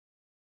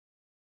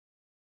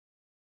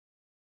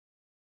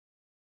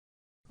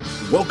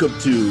Welcome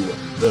to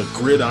the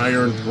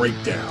Gridiron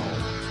Breakdown,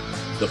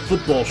 the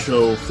football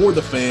show for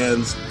the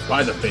fans,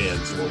 by the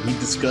fans, where we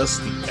discuss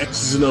the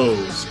X's and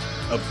O's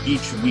of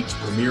each week's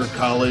premier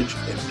college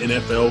and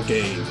NFL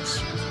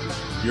games.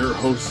 Your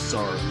hosts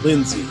are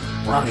Lindsay,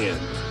 Brian,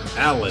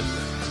 Alan,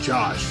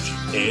 Josh,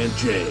 and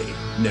Jay.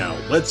 Now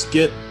let's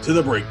get to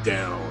the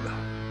breakdown.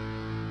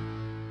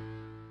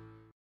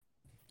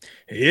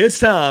 It's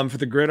time for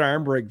the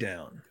Gridiron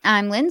Breakdown.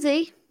 I'm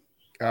Lindsay.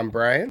 I'm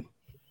Brian.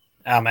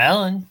 I'm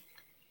Alan.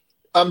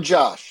 I'm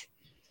Josh.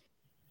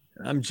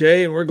 I'm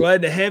Jay, and we're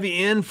glad to have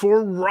you in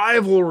for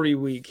Rivalry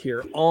Week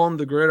here on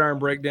the Gridiron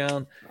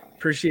Breakdown.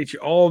 Appreciate you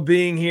all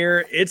being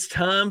here. It's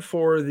time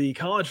for the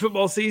college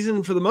football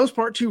season, for the most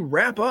part, to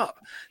wrap up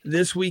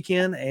this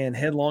weekend and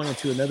headlong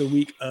into another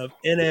week of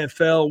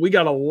NFL. We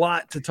got a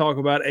lot to talk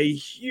about, a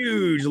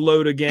huge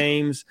load of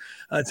games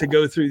to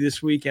go through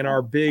this week and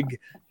our big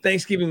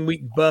Thanksgiving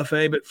week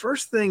buffet. But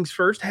first things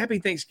first, happy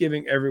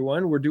Thanksgiving,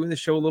 everyone. We're doing the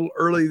show a little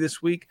early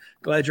this week.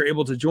 Glad you're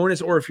able to join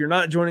us, or if you're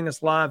not joining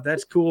us live,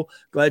 that's cool.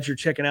 Glad you're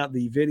checking out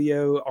the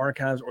video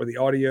archives or the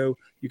audio.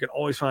 You can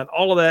always find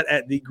all of that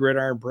at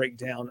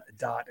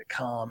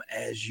thegridironbreakdown.com,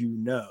 as you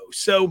know.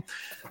 So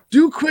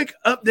do a quick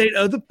update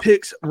of the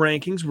picks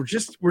rankings.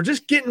 We're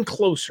just getting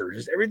closer.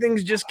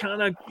 Everything's just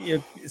kind of,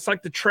 it's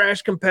like the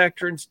trash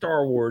compactor in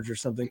Star Wars or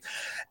something.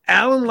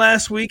 Alan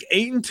last week,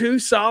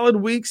 8-2, solid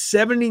week,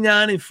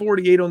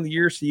 79-48 on the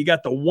year. So you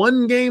got the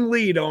one game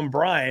lead on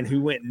Brian,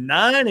 who went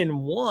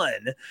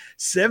 9-1,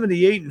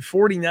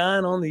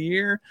 78-49 on the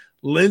year.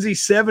 Lindsay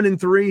 7-3,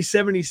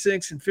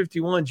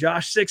 76-51.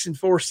 Josh 6-4,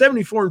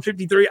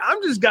 74-53. I'm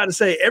just got to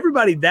say,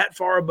 everybody that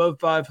far above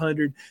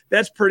 500,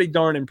 that's pretty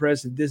darn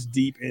impressive this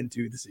deep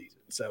into the season.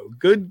 So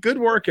good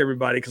work,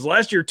 everybody. Because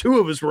last year, two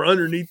of us were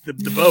underneath the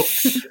boat.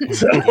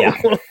 So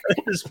at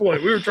this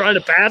point, we were trying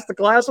to pass the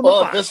class on the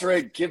Well, at this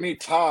rate, give me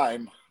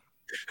time.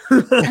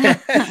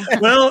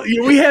 Well,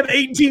 we have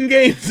 18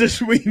 games this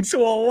week,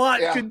 so a lot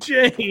could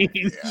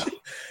change.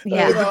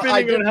 Yeah.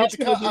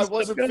 I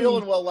wasn't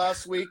feeling well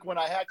last week when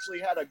I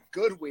actually had a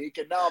good week,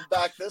 and now I'm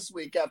back this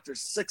week after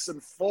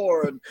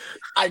 6-4, and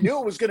I knew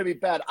it was going to be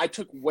bad. I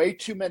took way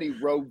too many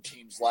road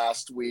teams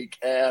last week,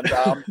 and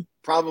I'm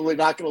probably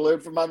not going to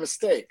learn from my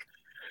mistake.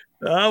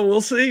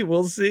 We'll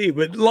see.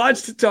 But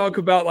lots to talk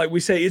about. Like we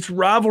say, it's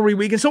rivalry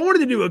week. And so I wanted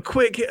to do a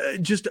quick,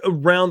 just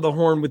around the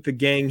horn with the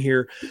gang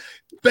here.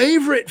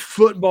 Favorite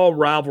football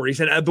rivalries.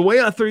 And the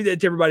way I threw that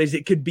to everybody is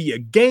it could be a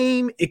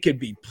game, it could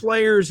be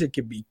players, it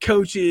could be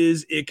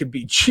coaches, it could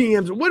be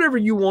GMs, whatever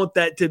you want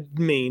that to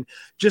mean.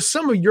 Just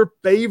some of your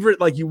favorite,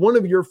 one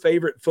of your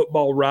favorite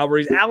football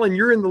rivalries. Alan,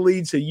 you're in the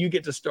lead, so you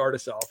get to start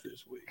us off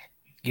this week.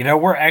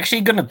 We're actually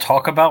going to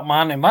talk about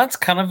mine, and mine's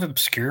kind of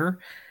obscure.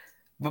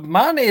 But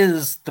mine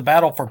is the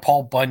battle for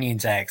Paul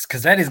Bunyan's axe,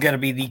 because that is going to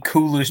be the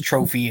coolest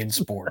trophy in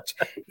sports.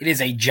 It is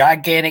a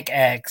gigantic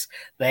axe.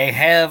 They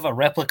have a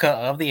replica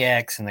of the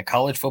axe in the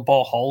College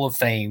Football Hall of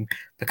Fame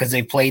because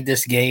they played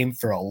this game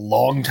for a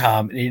long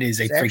time, and it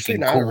is it's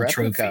freaking cool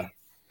trophy.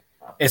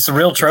 It's the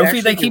real trophy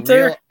they keep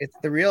there? It's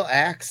the real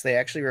axe. They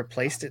actually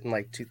replaced it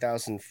in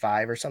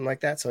 2005 or something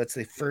like that, so it's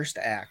the first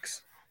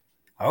axe.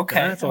 Okay.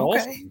 That's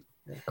awesome.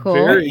 Cool.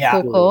 Very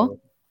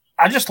cool.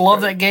 I just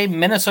love that game.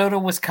 Minnesota,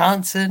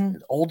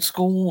 Wisconsin, old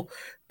school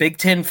Big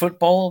Ten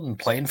football, and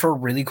playing for a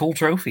really cool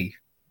trophy.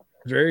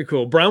 Very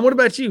cool. Brian, what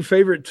about you?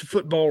 Favorite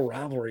football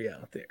rivalry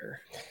out there?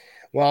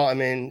 Well, I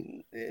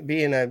mean,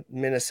 being a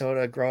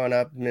growing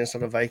up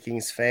Minnesota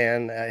Vikings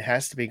fan, it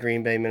has to be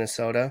Green Bay,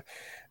 Minnesota.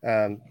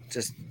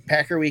 Just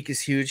Packer Week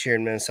is huge here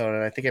in Minnesota.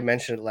 And I think I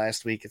mentioned it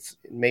last week. It's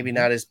maybe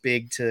not as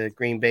big to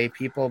Green Bay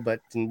people,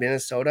 but in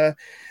Minnesota,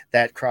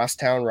 that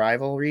crosstown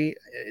rivalry,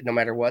 no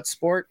matter what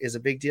sport, is a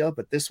big deal.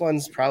 But this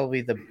one's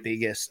probably the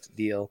biggest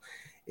deal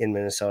in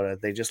Minnesota.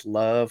 They just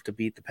love to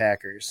beat the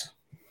Packers.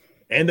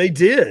 And they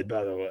did,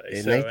 by the way.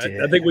 And so they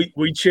did. I think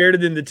we shared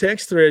it in the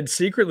text thread.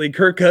 Secretly,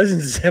 Kirk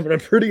Cousins is having a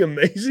pretty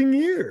amazing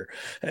year.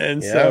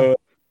 And so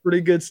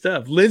pretty good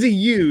stuff. Lindsay,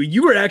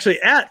 you were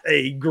actually at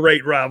a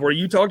great rivalry.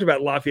 You talked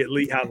about Lafayette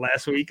Lehigh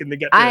last week, and they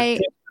got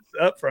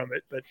up from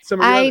it. But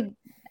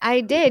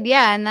I did,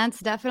 yeah, and that's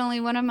definitely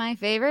one of my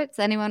favorites.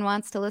 Anyone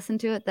wants to listen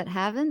to it that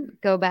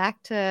haven't, go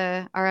back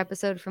to our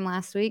episode from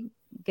last week.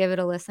 Give it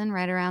a listen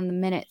right around the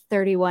minute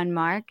 31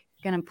 mark.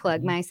 Going to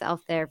plug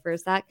myself there for a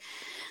sec.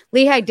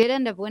 Lehigh did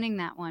end up winning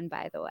that one,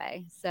 by the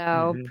way.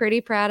 So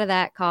pretty proud of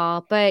that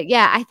call. But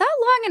yeah, I thought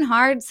long and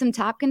hard, some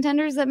top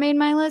contenders that made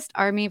my list,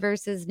 Army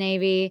versus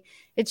Navy.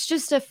 It's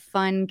just a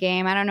fun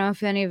game. I don't know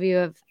if any of you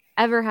have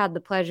ever had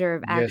the pleasure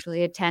of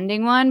actually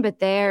attending one, but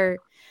they're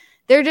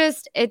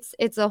just,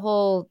 it's a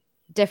whole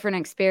different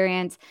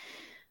experience.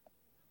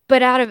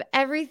 But out of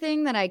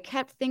everything that I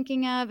kept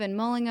thinking of and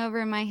mulling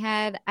over in my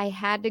head, I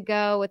had to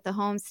go with the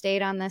home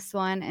state on this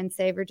one and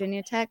say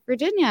Virginia Tech.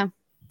 Virginia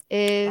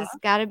is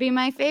got to be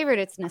my favorite.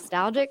 It's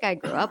nostalgic. I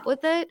grew up with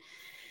it.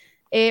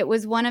 It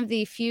was one of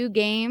the few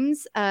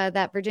games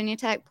that Virginia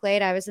Tech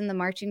played. I was in the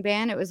marching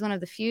band. It was one of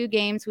the few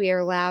games we are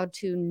allowed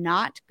to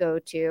not go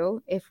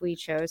to if we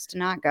chose to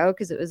not go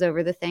because it was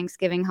over the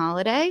Thanksgiving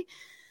holiday.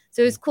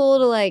 So it was cool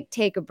to like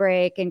take a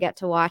break and get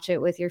to watch it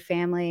with your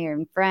family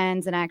and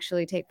friends and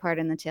actually take part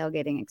in the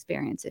tailgating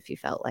experience if you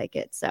felt like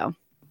it. So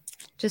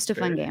just a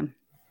fun game.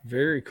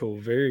 Very cool.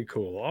 Very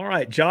cool. All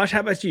right, Josh,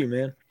 how about you,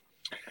 man?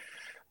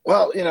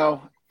 Well,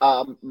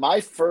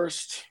 my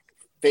first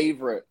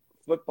favorite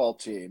football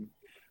team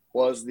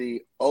was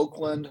the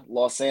Oakland,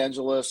 Los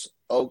Angeles,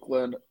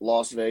 Oakland,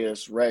 Las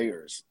Vegas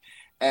Raiders.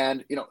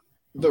 And,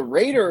 the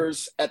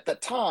Raiders at the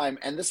time,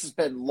 and this has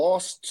been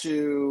lost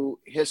to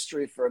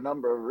history for a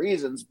number of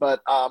reasons,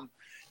 but,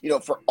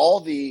 for all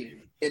the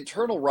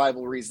internal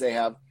rivalries they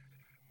have,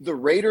 the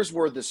Raiders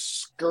were the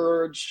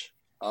scourge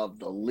of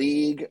the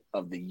league,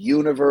 of the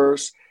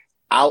universe,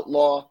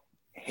 outlaw,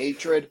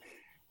 hatred.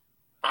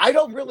 I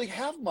don't really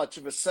have much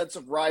of a sense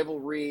of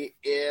rivalry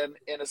in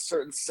a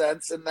certain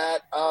sense in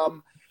that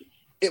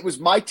it was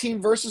my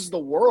team versus the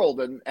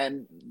world.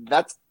 And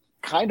that's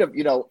kind of,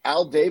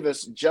 Al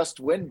Davis, just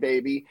win,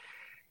 baby,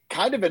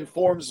 kind of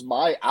informs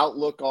my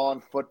outlook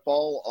on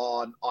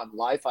football, on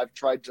life. I've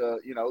tried to,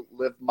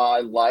 live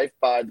my life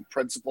by the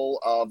principle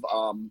of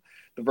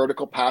the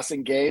vertical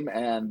passing game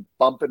and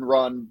bump and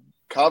run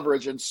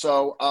coverage. And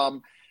so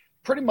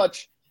pretty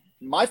much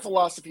my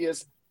philosophy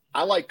is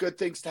I like good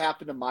things to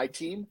happen to my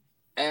team,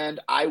 and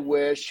I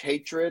wish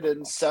hatred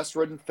and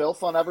cess-ridden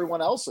filth on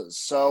everyone else's.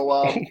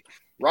 So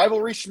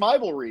rivalry,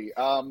 schmivalry,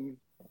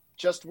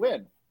 just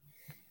win.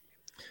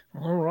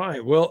 All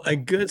right. Well, a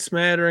good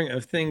smattering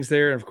of things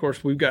there. And of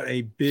course, we've got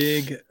a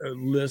big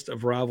list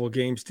of rival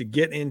games to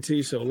get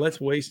into. So let's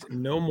waste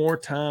no more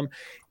time.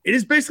 It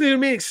is basically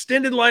going to be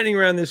extended lightning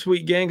round this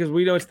week, gang, because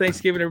we know it's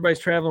Thanksgiving. Everybody's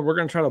traveling. We're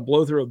going to try to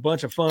blow through a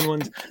bunch of fun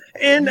ones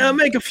and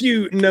make a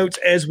few notes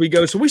as we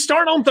go. So we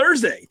start on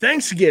Thursday,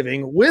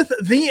 Thanksgiving, with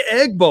the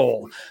Egg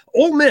Bowl.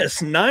 Ole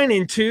Miss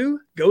 9-2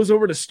 goes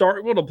over to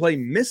Starkville to play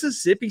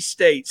Mississippi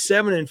State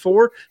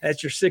 7-4.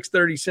 That's your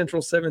 6:30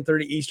 Central,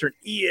 7:30 Eastern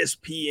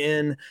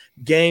ESPN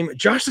game.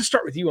 Josh, let's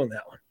start with you on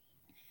that one.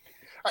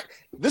 All right.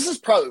 This is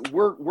probably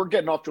we're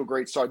getting off to a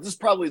great start. This is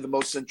probably the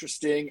most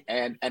interesting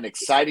and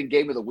exciting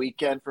game of the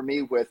weekend for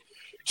me, with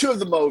two of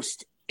the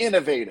most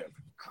innovative,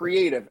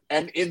 creative,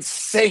 and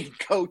insane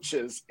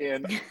coaches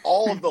in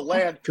all of the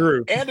land.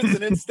 True. And it's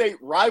an in-state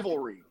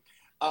rivalry.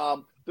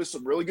 There's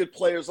some really good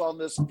players on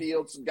this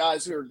field, some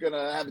guys who are going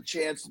to have a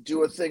chance to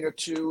do a thing or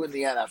two in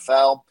the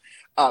NFL.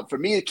 For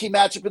me, the key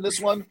matchup in this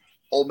one,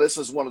 Ole Miss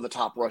is one of the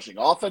top rushing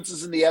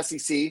offenses in the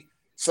SEC,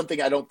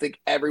 something I don't think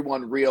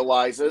everyone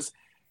realizes.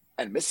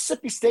 And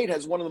Mississippi State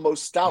has one of the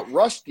most stout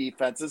rush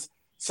defenses,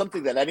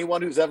 something that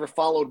anyone who's ever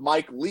followed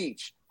Mike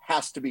Leach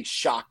has to be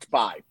shocked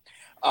by.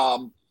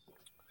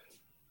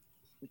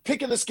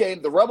 Picking this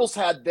game, the Rebels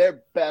had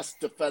their best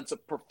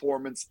defensive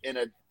performance in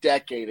a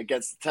decade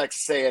against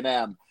Texas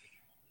A&M.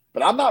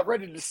 But I'm not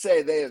ready to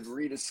say they have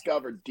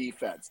rediscovered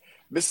defense.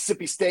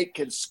 Mississippi State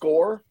can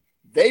score.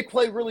 They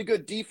play really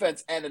good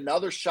defense. And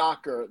another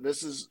shocker,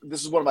 this is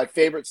one of my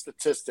favorite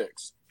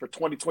statistics for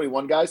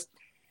 2021, guys.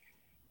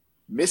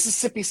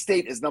 Mississippi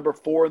State is number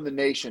 4 in the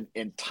nation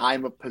in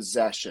time of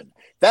possession.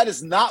 That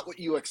is not what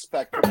you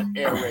expect from an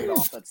air raid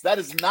offense. That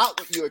is not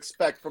what you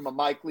expect from a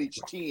Mike Leach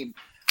team.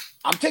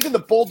 I'm taking the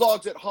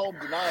Bulldogs at home,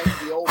 denying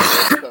the Ole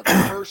Miss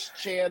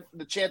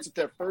the chance at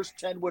their first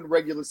 10-win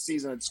regular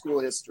season in school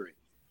history.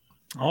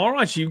 All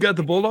right, you've got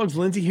the Bulldogs.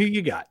 Lindsay, who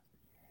you got?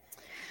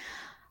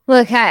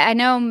 Look, I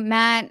know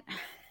Matt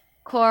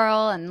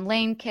Coral and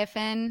Lane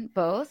Kiffin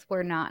both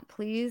were not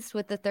pleased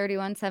with the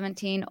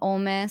 31-17 Ole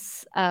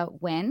Miss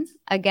win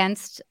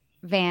against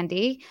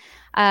Vandy.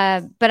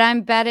 But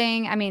I'm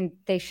betting,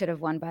 they should have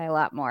won by a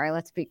lot more,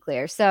 let's be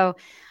clear. So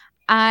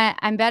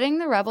I'm betting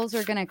the Rebels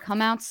are going to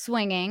come out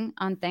swinging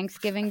on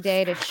Thanksgiving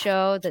Day to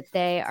show that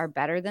they are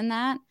better than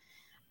that.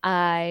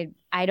 I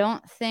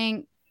don't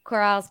think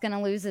Corral's going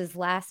to lose his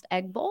last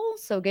Egg Bowl,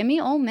 so give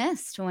me Ole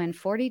Miss to win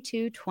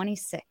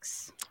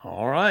 42-26.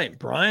 All right,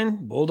 Brian,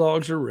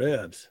 Bulldogs or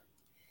Rebs?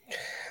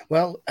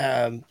 Well,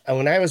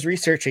 when I was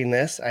researching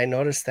this, I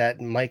noticed that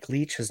Mike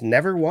Leach has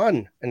never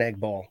won an Egg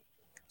Bowl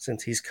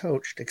since he's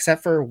coached,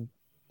 except for,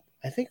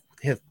 I think,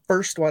 his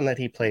first one that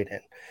he played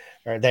in,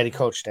 or that he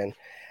coached in.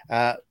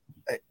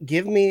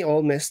 Give me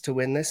Ole Miss to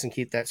win this and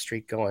keep that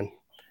streak going.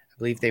 I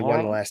believe they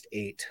won the last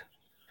 8.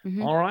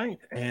 Mm-hmm. All right,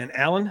 and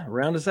Alan,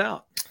 round us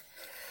out.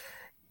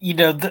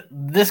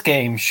 This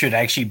game should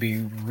actually be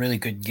a really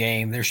good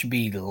game. There should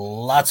be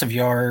lots of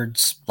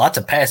yards, lots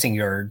of passing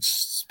yards,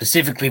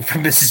 specifically for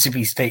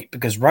Mississippi State,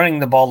 because running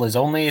the ball is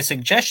only a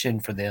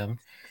suggestion for them.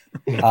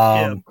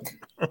 And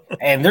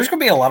there's going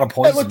to be a lot of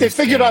points. Hey, look, they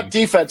figured out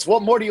defense.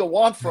 What more do you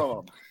want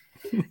from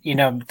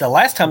them? The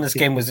last time this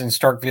game was in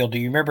Starkville, do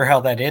you remember how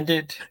that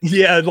ended?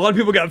 Yeah, a lot of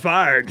people got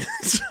fired.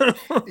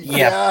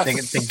 Yeah,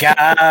 the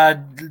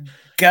guy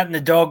got in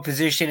the dog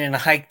position and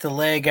hiked the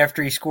leg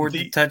after he scored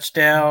the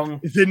touchdown.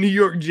 The New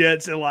York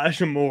Jets,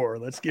 Elijah Moore.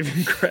 Let's give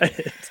him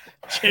credit.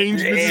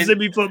 Changed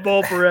Mississippi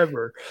football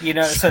forever.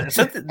 So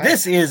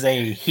this is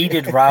a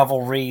heated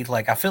rivalry.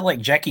 Like, I feel like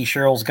Jackie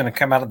Sherrill's going to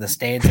come out of the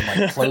stands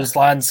and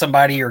clothesline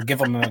somebody or give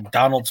them a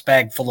McDonald's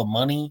bag full of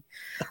money.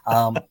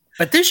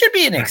 But this should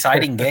be an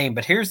exciting game.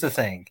 But here's the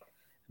thing.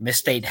 Miss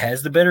State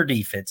has the better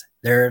defense.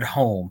 They're at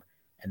home,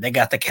 and they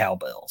got the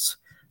cowbells.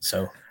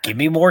 So give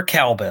me more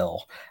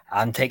cowbell.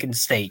 I'm taking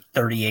State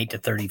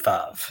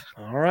 38-35.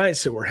 All right,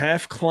 so we're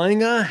half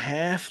Klanga,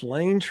 half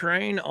Lane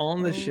Train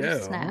on the show.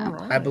 Snap. All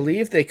right. I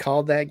believe they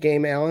called that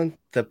game, Alan,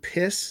 the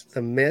piss,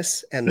 the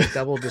miss, and the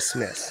double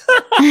dismiss.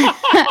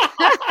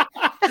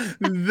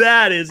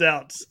 That is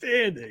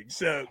outstanding.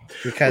 So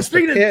Because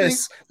speaking the of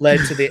piss led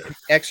to the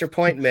extra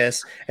point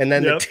miss, and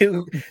then Yep.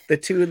 the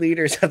two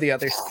leaders of the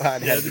other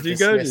squad Yeah, had the to two dismiss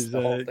coaches,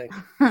 the whole thing.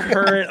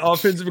 current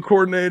offensive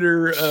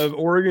coordinator of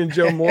Oregon,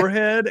 Joe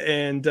Moorhead,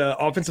 and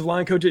offensive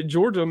line coach at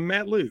Georgia,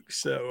 Matt Luke.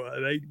 So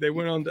they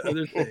went on to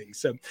other things.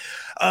 So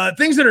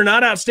things that are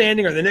not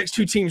outstanding are the next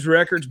two teams'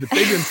 records, but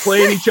they've been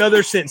playing each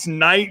other since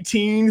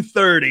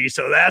 1930.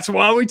 So that's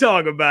why we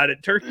talk about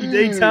it. Turkey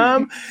Day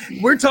time.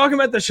 We're talking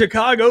about the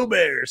Chicago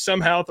Bears,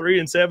 somehow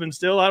 3-7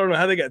 still. I don't know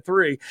how they got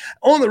 3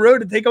 on the road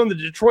to take on the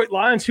Detroit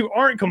Lions, who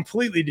aren't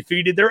completely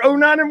defeated. They're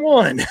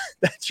 0-9-1.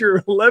 That's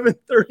your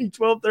 11:30,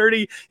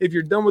 12:30. If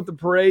you're done with the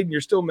parade and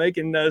you're still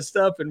making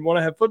stuff and want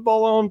to have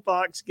football on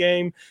Fox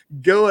game,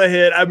 go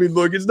ahead. I mean,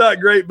 look, it's not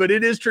great, but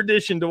it is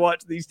tradition to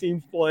watch these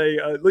teams play,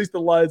 at least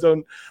the Lions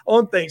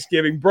on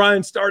Thanksgiving.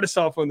 Brian, start us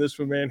off on this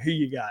one, man. Who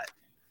you got?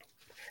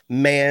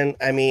 Man,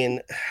 I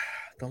mean,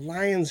 the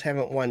Lions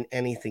haven't won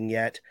anything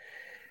yet.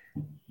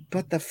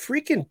 But the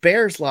freaking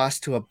Bears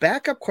lost to a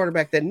backup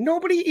quarterback that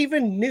nobody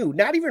even knew.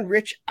 Not even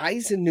Rich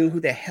Eisen knew who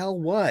the hell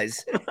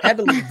was. Had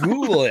to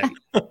Google him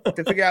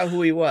to figure out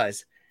who he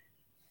was.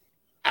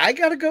 I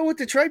got to go with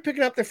Detroit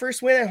picking up their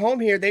first win at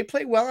home here. They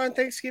play well on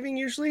Thanksgiving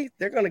usually.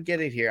 They're going to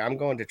get it here. I'm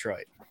going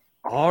Detroit.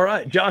 All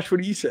right. Josh, what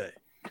do you say?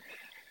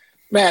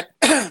 Man,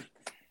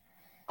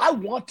 I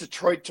want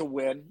Detroit to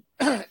win.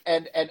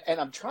 And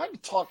I'm trying to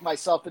talk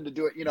myself into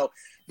doing it. You know,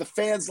 the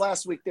fans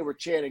last week, they were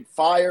chanting,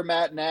 fire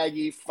Matt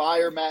Nagy,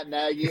 fire Matt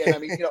Nagy. And I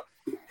mean, you know,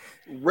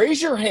 raise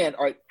your hand.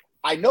 All right.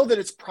 I know that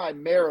it's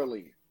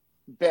primarily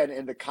been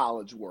in the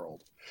college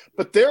world,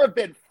 but there have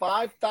been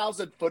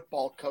 5,000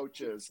 football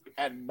coaches,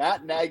 and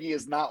Matt Nagy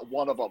is not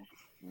one of them.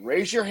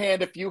 Raise your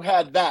hand if you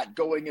had that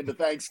going into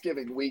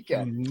Thanksgiving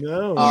weekend.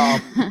 No.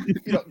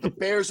 You know, the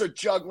Bears are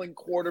juggling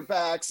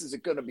quarterbacks. Is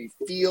it going to be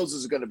Fields?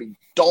 Is it going to be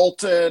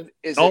Dalton?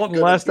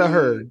 Dalton, last I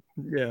heard.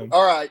 Yeah.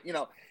 All right. You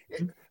know,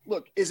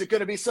 look, is it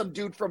going to be some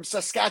dude from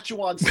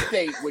Saskatchewan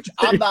State, which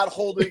I'm not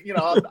holding, you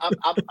know,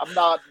 I'm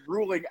not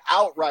ruling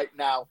out right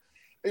now.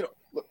 You know,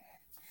 look,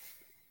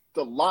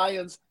 the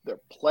Lions, they're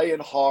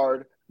playing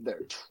hard.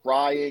 They're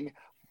trying,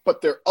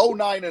 but they're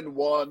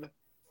 0-9-1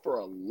 for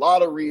a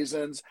lot of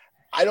reasons.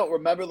 I don't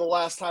remember the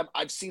last time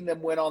I've seen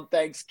them win on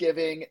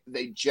Thanksgiving.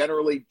 They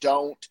generally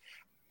don't.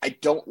 I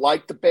don't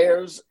like the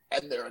Bears,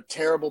 and they're a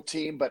terrible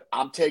team, but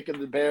I'm taking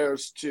the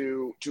Bears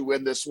to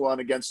win this one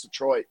against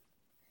Detroit.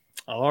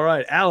 All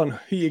right. Alan,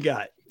 who you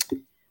got?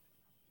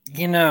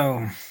 You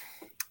know,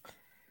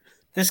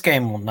 this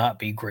game will not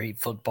be great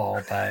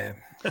football by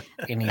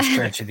any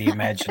stretch of the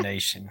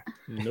imagination.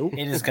 Nope.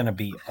 It is going to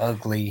be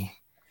ugly.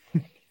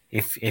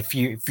 If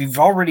you've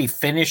already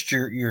finished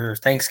your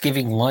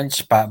Thanksgiving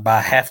lunch by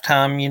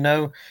halftime, you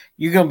know,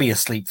 you're going to be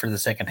asleep for the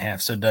second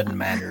half, so it doesn't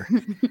matter.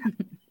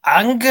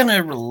 I'm going to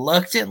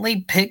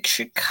reluctantly pick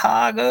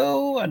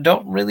Chicago. I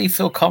don't really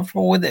feel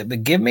comfortable with it,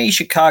 but give me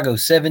Chicago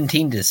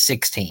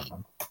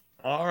 17-16.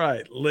 All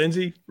right.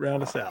 Lindsay,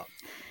 round us out.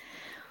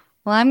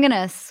 Well, I'm going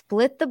to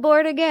split the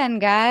board again,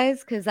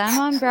 guys, because I'm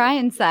on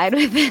Brian's side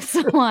with this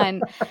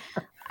one.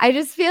 I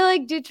just feel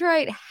like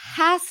Detroit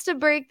has to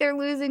break their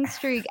losing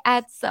streak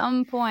at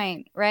some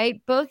point,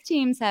 right? Both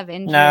teams have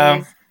injuries.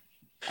 No.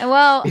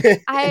 Well,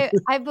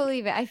 I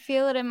believe it. I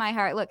feel it in my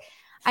heart. Look,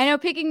 I know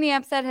picking the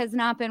upset has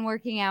not been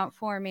working out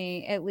for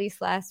me, at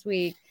least last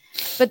week,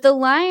 but the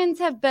Lions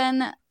have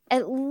been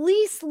at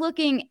least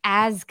looking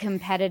as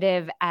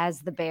competitive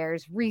as the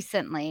Bears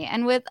recently.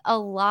 And with a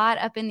lot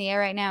up in the air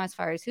right now as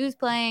far as who's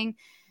playing,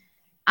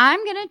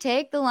 I'm going to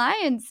take the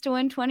Lions to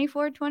win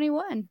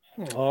 24-21.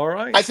 All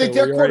right. I think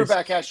their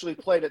quarterback actually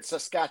played at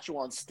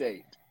Saskatchewan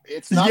State.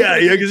 It's not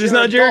because it's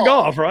not Jared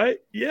Goff, right?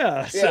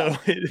 Yeah. So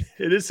Yeah.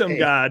 it is some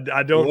guy.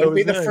 I don't know. Won't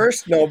be his the name.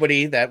 first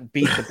nobody that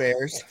beat the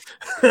Bears.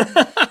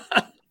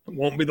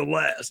 Won't be the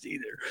last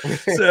either.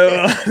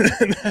 So,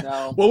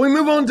 No. well, we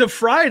move on to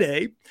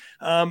Friday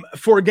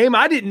for a game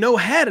I didn't know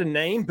had a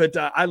name, but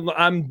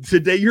I'm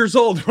today years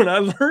old when I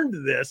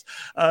learned this.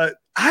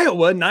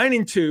 Iowa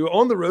 9-2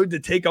 on the road to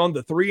take on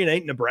the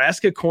 3-8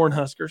 Nebraska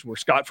Cornhuskers, where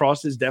Scott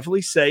Frost is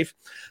definitely safe,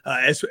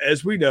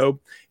 as we know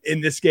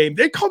in this game.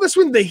 They call this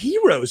one the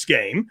Heroes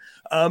game.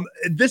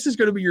 This is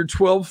going to be your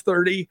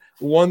 12:30,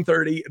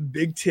 1:30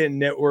 Big Ten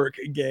Network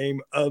game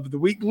of the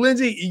week.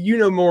 Lindsay, you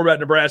know more about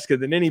Nebraska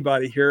than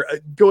anybody here.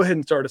 Go ahead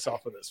and start us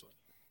off with this one.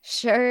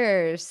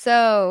 Sure.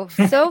 So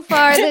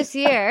far this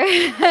year.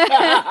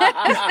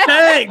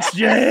 Thanks,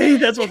 Jay.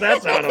 That's what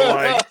that sounded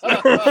like.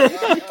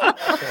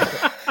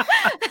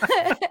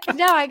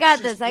 No, I got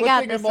this. I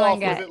got Flipping this him one, off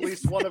guys. with at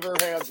least one of her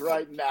hands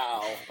right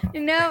now.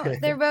 No,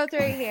 they're both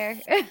right here.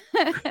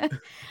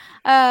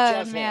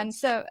 Jazz Man. hands.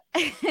 So,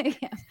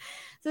 yeah.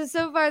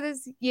 So far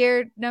this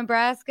year,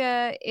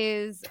 Nebraska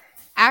is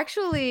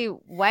actually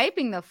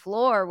wiping the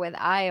floor with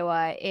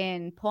Iowa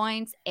in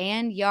points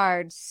and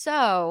yards.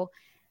 So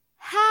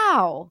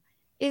how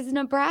is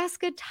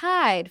Nebraska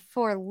tied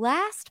for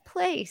last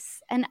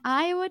place and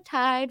Iowa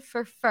tied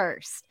for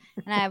first?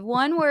 And I have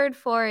one word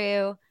for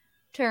you: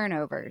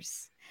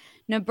 turnovers.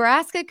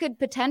 Nebraska could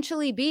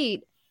potentially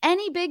beat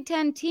any Big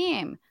Ten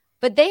team,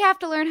 but they have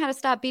to learn how to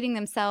stop beating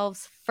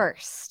themselves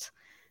first.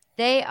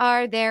 They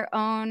are their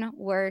own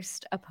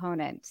worst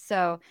opponent.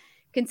 So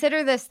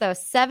consider this, though.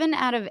 7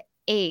 out of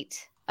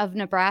 8 of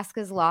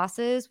Nebraska's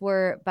losses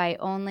were by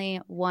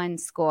only one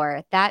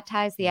score. That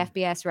ties the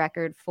FBS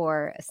record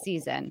for a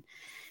season.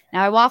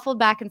 Now, I waffled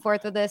back and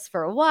forth with this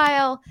for a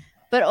while,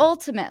 but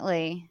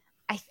ultimately,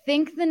 I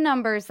think the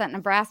numbers that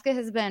Nebraska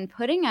has been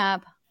putting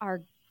up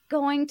are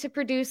going to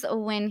produce a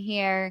win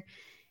here,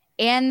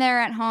 and they're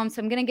at home.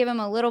 So I'm going to give them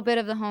a little bit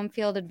of the home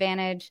field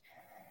advantage.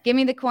 Give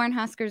me the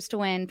Cornhuskers to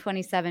win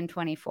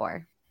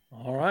 27-24.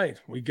 All right.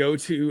 We go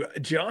to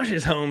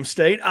Josh's home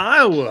state,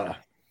 Iowa.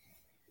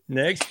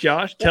 Next,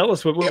 Josh, tell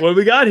us what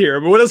we got here.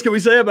 But what else can we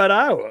say about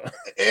Iowa?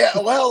 Yeah,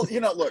 well,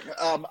 look,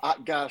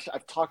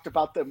 I've talked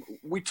about them.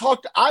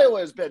 Iowa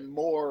has been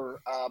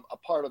more a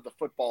part of the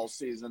football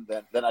season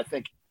than I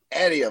think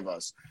any of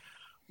us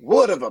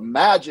would have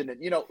imagined.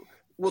 And,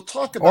 we'll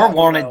talk about or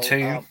wanted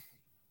to.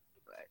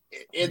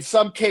 In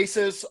some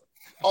cases,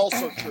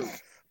 also true.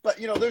 But,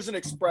 there's an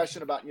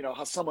expression about,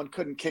 how someone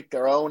couldn't kick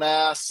their own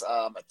ass.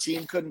 A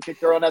team couldn't kick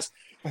their own ass.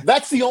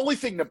 That's the only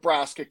thing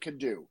Nebraska can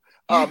do.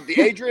 The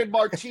Adrian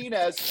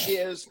Martinez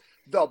is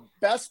the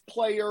best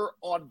player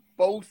on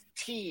both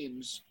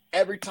teams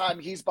every time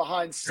he's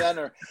behind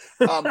center.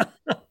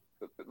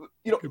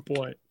 Good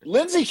point.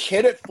 Lindsey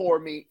hit it for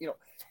me.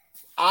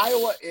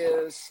 Iowa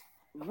is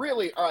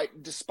really, all right,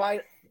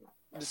 despite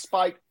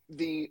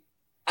the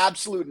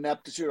absolute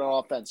ineptitude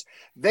on offense,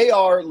 they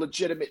are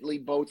legitimately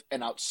both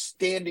an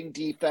outstanding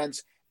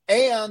defense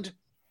and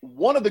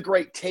one of the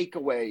great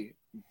takeaway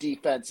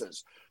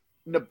defenses.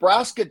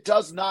 Nebraska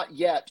does not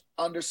yet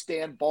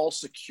understand ball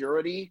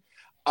security,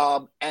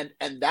 and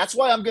that's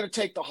why I'm going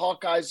to take the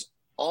Hawkeyes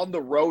on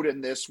the road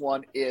in this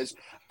one. Is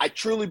I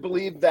truly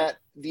believe that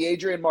the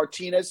Adrian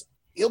Martinez,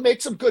 he'll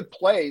make some good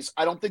plays.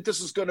 I don't think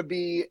this is going to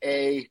be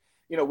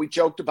we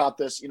joked about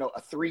this,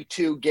 a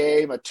 3-2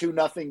 game, a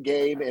 2-0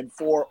 game in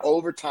 4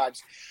 overtimes.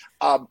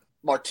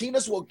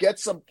 Martinez will get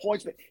some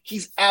points, but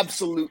he's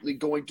absolutely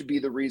going to be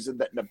the reason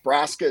that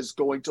Nebraska is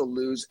going to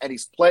lose, and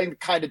he's playing the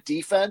kind of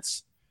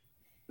defense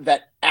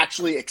that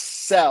actually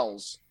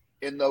excels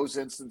in those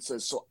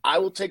instances. So I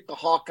will take the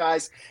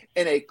Hawkeyes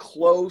in a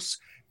close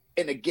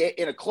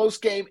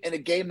game, in a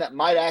game that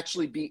might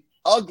actually be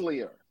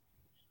uglier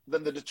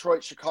than the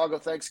Detroit-Chicago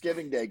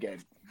Thanksgiving Day game.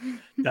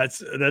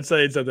 That's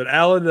saying something.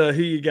 Alan,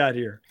 who you got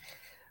here?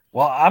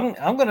 Well,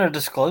 I'm going to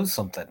disclose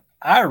something.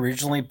 I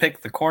originally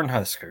picked the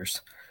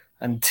Cornhuskers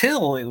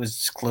until it was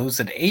disclosed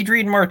that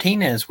Adrian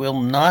Martinez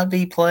will not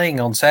be playing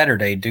on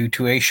Saturday due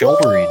to a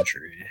shoulder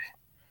injury.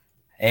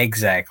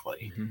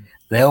 Exactly. Mm-hmm.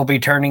 They'll be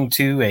turning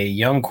to a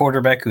young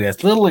quarterback who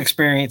has little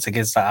experience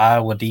against the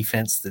Iowa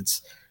defense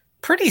that's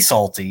pretty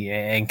salty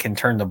and can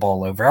turn the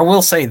ball over. I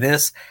will say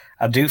this.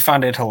 I do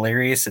find it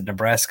hilarious that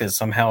Nebraska is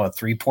somehow a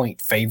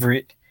 3-point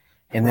favorite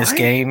in this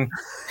game.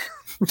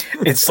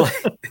 It's like,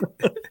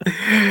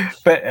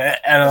 but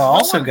and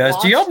also, guys,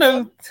 do you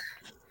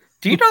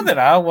know that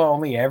Iowa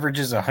only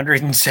averages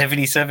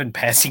 177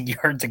 passing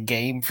yards a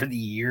game for the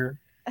year?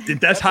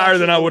 That's higher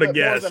than I would have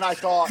guessed. More than I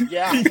thought.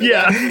 Yeah.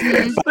 Yeah.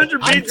 Spencer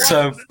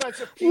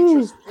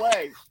Petras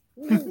play.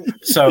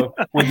 So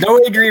with no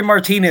Adrian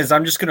Martinez,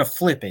 I'm just going to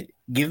flip it.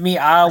 Give me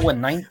Iowa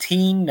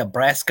 19,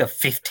 Nebraska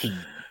 15.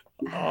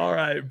 All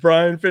right.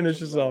 Brian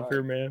finishes off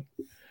here, man.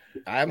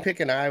 I'm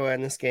picking Iowa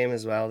in this game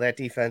as well. That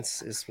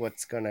defense is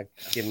what's going to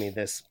give me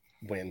this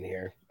win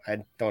here. I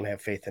don't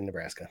have faith in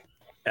Nebraska.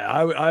 Yeah,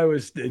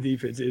 Iowa's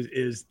defense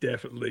is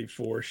definitely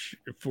for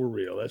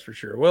real. That's for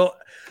sure. Well,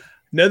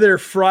 another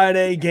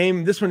Friday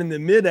game, this one in the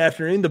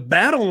mid-afternoon, the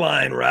Battle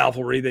Line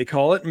rivalry, they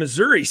call it.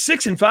 Missouri,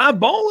 6-5,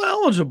 bowl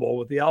eligible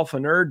with the Alpha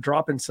Nerd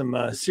dropping some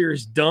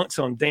serious dunks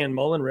on Dan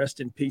Mullen. Rest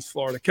in peace,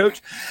 Florida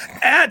coach.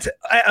 At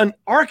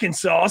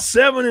Arkansas,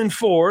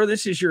 7-4.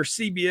 This is your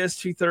CBS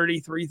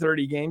 2:30,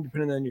 3:30 game,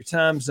 depending on your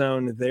time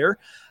zone there.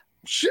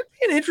 Should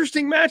be an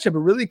interesting matchup. It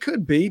really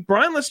could be.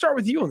 Brian, let's start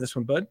with you on this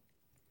one, bud.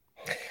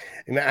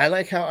 I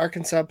like how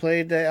Arkansas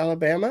played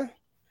Alabama.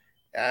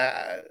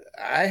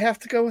 I have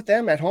to go with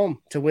them at home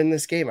to win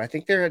this game. I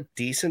think they're a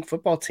decent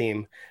football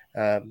team.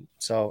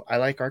 So I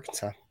like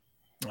Arkansas.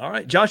 All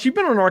right, Josh, you've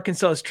been on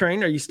Arkansas's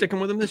train. Are you sticking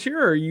with them this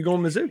year, or are you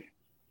going Mizzou?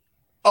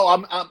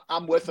 Oh,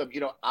 I'm with them.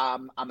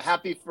 I'm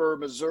happy for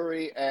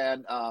Missouri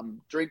and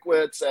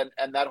Drinkwitz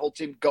and that whole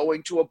team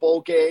going to a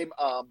bowl game,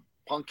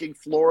 punking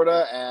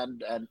Florida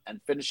and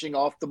finishing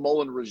off the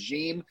Mullen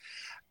regime.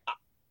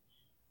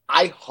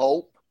 I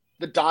hope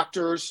the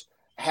Doctors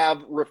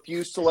have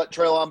refused to let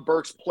Treylon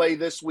Burks play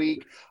this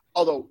week.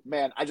 Although,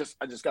 man, I just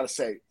got to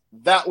say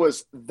that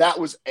was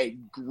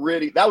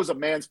a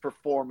man's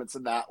performance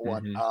in that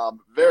one. Mm-hmm.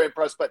 Very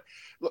impressed. But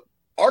look,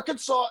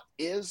 Arkansas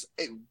is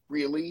a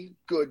really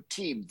good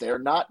team. They're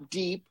not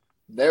deep.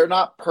 They're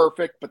not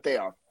perfect, but they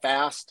are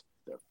fast.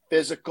 They're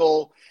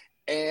physical.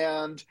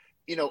 And,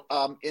 in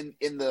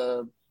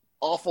the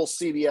awful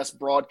CBS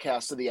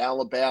broadcast of the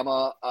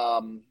Alabama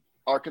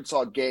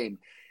Arkansas game,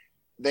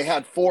 they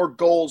had 4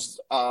 goals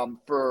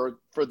for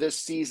this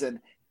season.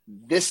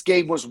 This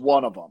game was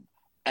one of them.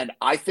 And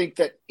I think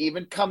that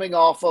even coming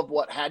off of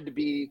what had to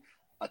be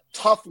a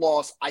tough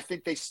loss, I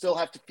think they still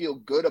have to feel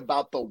good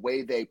about the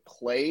way they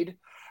played.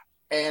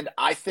 And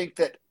I think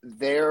that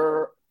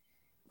their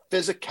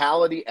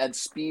physicality and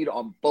speed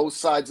on both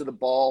sides of the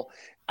ball,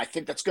 I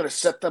think that's going to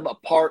set them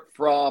apart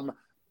from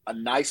a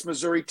nice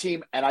Missouri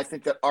team. And I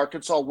think that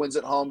Arkansas wins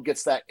at home,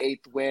 gets that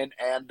 8th win.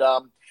 And,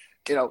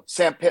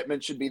 Sam Pittman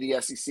should be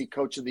the SEC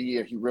Coach of the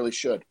Year. He really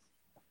should.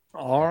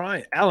 All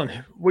right.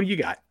 Alan, what do you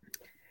got?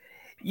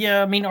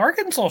 Yeah, I mean,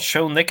 Arkansas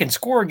shown they can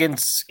score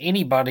against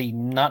anybody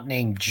not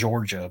named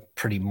Georgia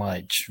pretty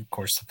much. Of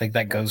course, I think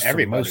that goes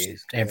for most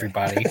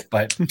everybody.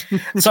 But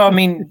so, I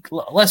mean,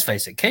 let's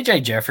face it,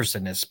 KJ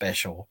Jefferson is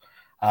special.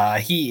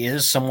 He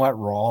is somewhat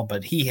raw,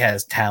 but he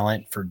has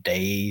talent for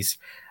days.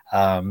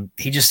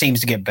 He just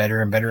seems to get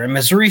better and better. And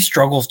Missouri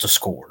struggles to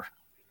score.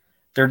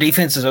 Their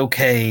defense is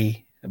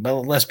okay, but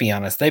let's be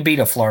honest, they beat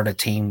a Florida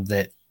team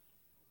that's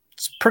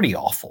pretty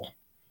awful.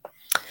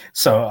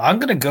 So I'm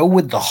going to go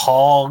with the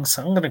Hogs.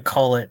 I'm going to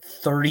call it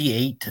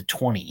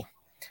 38-20.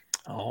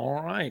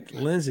 All right,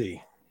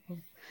 Lindsay.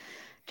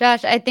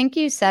 Josh, I think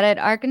you said it.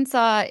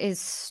 Arkansas is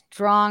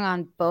strong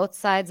on both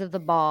sides of the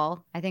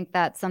ball. I think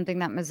that's something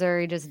that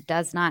Missouri just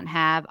does not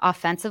have.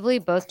 Offensively,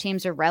 both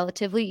teams are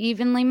relatively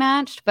evenly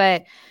matched,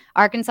 but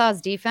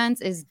Arkansas's defense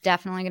is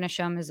definitely going to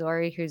show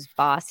Missouri who's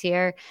boss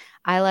here.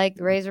 I like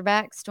the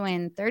Razorbacks to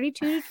win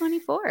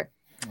 32-24.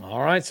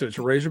 All right, so it's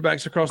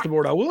Razorbacks across the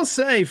board. I will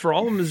say, for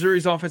all of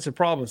Missouri's offensive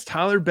problems,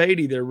 Tyler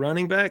Beatty, their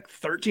running back,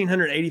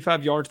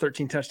 1,385 yards,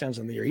 13 touchdowns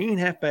on the year. He ain't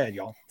half bad,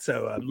 y'all.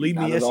 So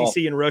leading the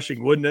SEC in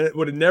rushing, would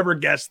have never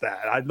guessed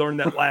that. I learned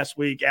that last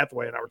week.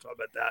 Hathaway and I were talking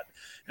about that.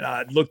 And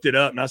I looked it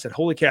up, and I said,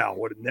 holy cow,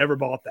 would have never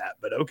bought that.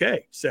 But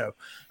okay, so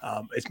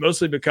it's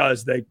mostly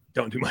because they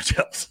don't do much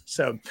else.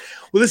 So,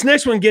 well, this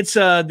next one gets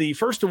the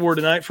first award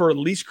tonight for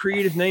least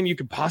creative name you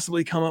could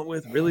possibly come up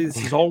with. Really, this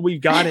is all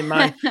we've got in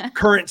my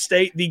current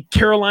state, the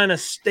Carolina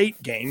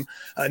State game.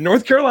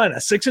 North Carolina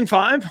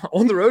 6-5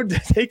 on the road to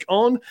take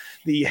on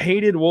the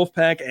hated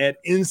Wolfpack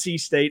at NC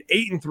State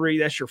 8-3.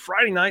 That's your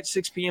Friday night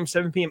 6 p.m.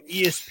 7 p.m.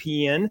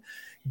 ESPN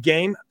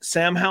game.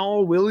 Sam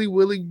Howell, will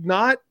he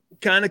not?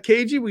 Kind of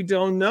cagey. We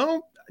don't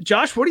know.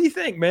 Josh, what do you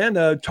think, man?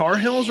 Tar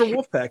Heels or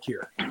Wolfpack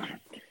here?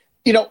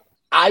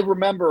 I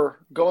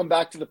remember going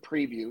back to the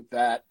preview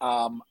that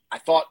I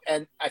thought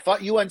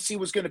UNC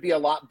was going to be a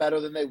lot better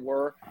than they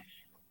were.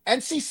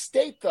 NC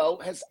State, though,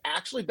 has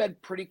actually been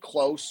pretty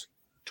close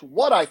to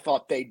what I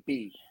thought they'd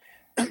be.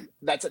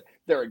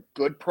 They're a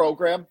good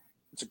program.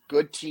 It's a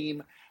good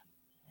team.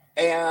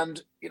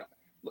 And,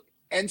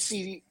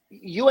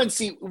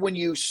 UNC, when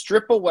you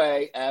strip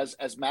away, as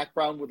Mac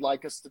Brown would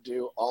like us to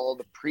do, all of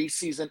the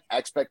preseason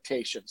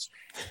expectations,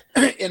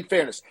 in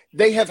fairness,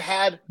 they have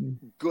had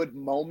good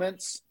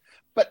moments,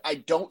 but I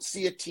don't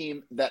see a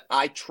team that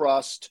I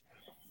trust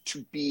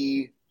to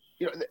be,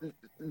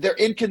 they're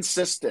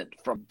inconsistent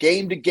from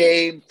game to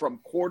game, from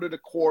quarter to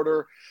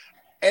quarter.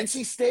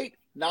 NC State,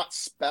 not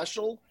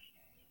special,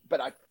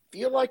 but I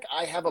feel like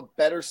I have a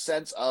better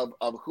sense of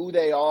who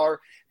they are.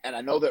 And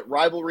I know that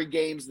rivalry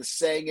games, the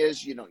saying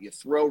is, you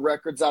throw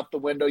records out the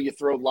window, you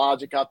throw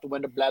logic out the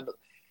window, blah, blah.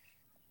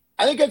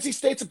 I think NC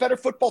State's a better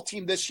football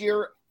team this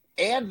year,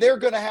 and they're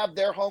going to have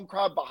their home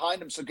crowd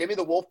behind them. So give me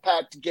the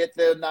Wolfpack to get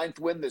their 9th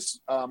win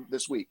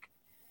this week.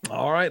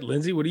 All right,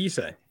 Lindsay, what do you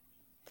say?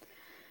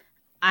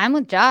 I'm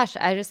with Josh.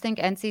 I just think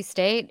NC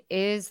State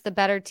is the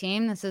better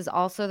team. This is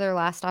also their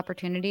last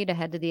opportunity to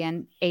head to the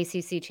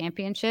ACC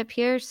championship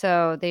here,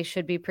 so they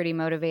should be pretty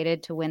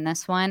motivated to win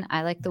this one.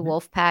 I like the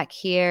Wolfpack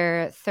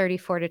here,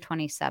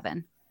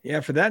 34-27.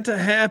 Yeah, for that to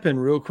happen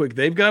real quick,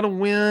 they've got to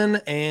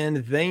win, and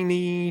they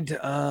need they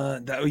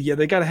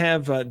got to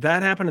have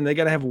that happen, and they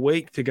got to have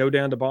Wake to go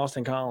down to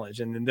Boston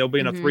College, and then they'll be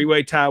in a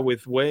 3-way tie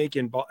with Wake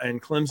and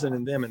Clemson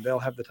and them, and they'll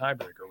have the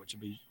tiebreaker, which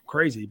would be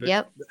crazy.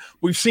 But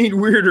we've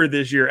seen weirder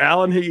this year.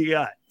 Alan, who you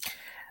got?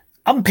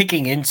 I'm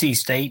picking NC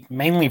State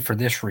mainly for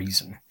this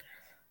reason.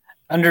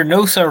 Under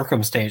no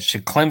circumstance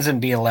should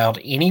Clemson be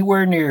allowed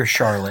anywhere near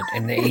Charlotte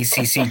in the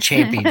ACC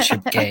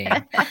championship game.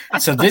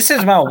 So this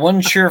is my one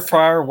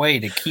surefire way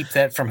to keep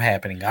that from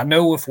happening. I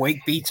know if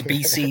Wake beats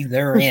BC,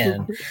 they're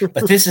in,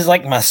 but this is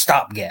like my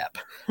stopgap.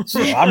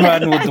 So I'm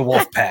riding with the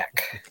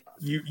Wolfpack.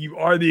 You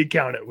are the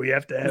accountant. We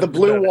have to have the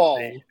blue wall.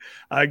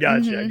 I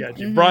got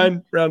you.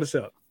 Brian, round us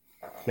up.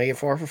 Make it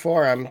 4 for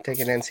 4. I'm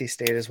taking NC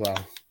State as well.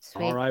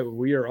 Sweet. All right,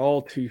 we are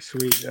all too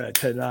sweet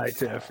tonight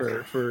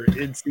for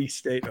NC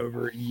State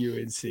over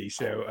UNC.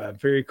 So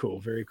very cool,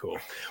 very cool.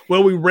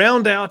 Well, we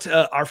round out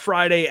our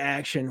Friday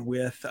action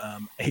with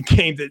a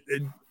game that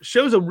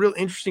shows a real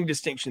interesting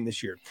distinction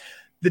this year.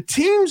 the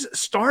teams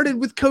started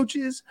with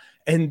coaches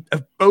and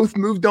have both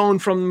moved on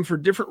from them for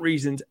different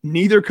reasons.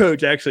 Neither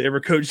coach actually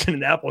ever coached in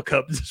an Apple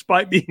Cup,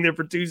 despite being there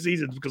for 2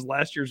 seasons, because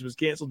last year's was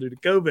canceled due to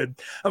COVID.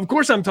 Of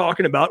course, I'm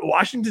talking about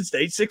Washington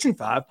State,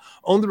 6-5,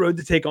 on the road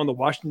to take on the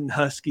Washington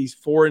Huskies,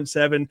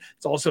 4-7.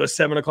 It's also a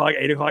 7 o'clock,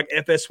 8 o'clock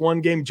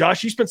FS1 game.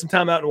 Josh, you spent some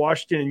time out in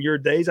Washington in your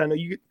days. I know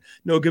you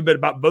know a good bit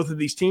about both of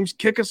these teams.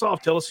 Kick us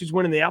off. Tell us who's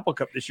winning the Apple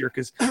Cup this year,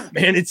 because,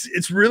 man,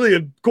 it's really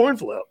a coin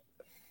flip.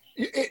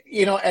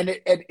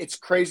 It's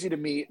crazy to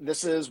me.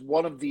 This is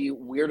one of the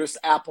weirdest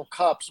Apple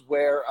Cups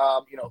where,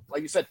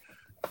 like you said,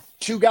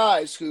 two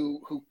guys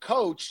who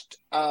coached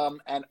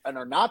and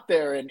are not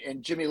there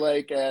in Jimmy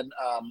Lake and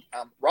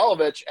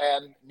Rolovich,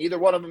 and neither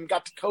one of them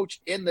got to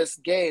coach in this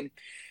game.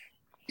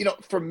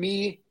 For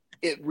me,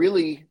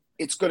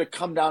 it's going to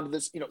come down to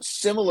this,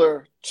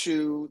 similar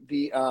to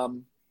the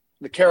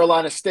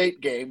Carolina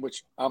State game,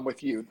 which I'm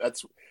with you.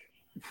 That's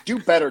do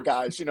better,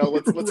 guys.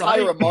 Let's Right.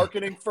 hire a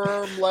marketing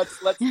firm. Let's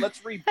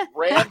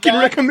rebrand. I can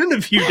recommend a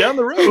few down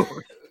the road.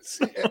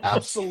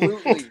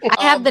 Absolutely.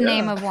 I have the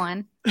name of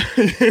one. All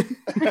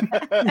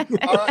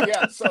right,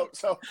 yeah. So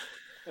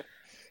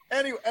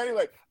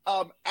anyway,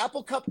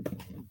 Apple Cup,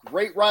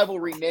 great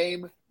rivalry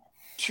name.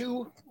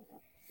 Two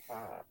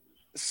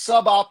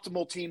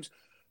suboptimal teams,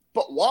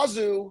 but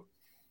Wazoo,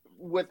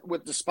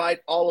 with despite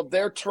all of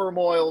their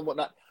turmoil and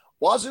whatnot,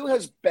 Wazoo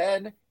has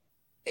been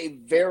a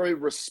very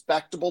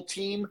respectable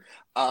team.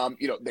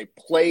 They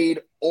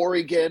played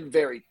Oregon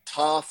very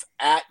tough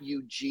at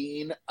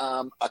Eugene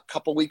a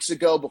couple weeks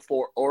ago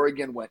before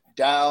Oregon went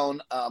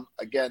down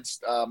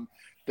against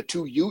the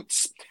two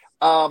Utes.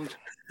 I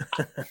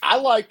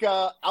like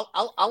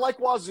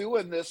Wazoo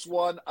in this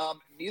one.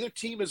 Neither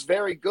team is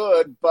very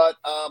good, but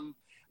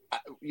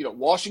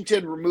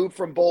Washington removed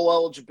from bowl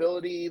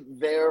eligibility.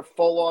 They're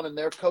full on in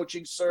their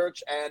coaching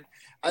search, and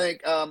I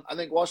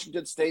think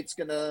Washington State's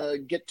gonna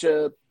get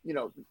to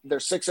they're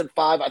 6-5.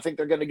 I think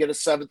they're gonna get a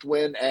 7th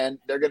win, and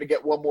they're gonna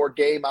get one more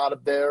game out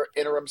of their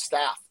interim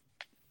staff.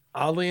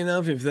 Oddly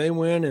enough, if they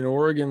win and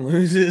Oregon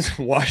loses,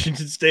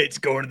 Washington State's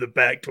going to the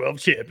Pac-12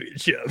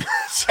 championship.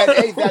 So,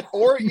 And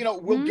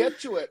we'll get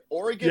to it.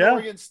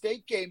 Oregon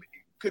State game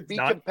could be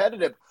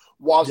competitive.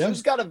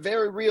 Wazoo's got a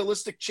very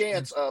realistic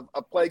chance of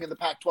playing in the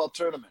Pac-12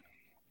 tournament.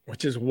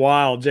 Which is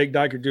wild. Jake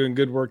Diker doing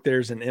good work there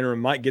as an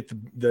interim. Might get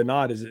the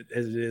nod as it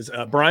is.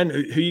 Brian,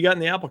 who you got in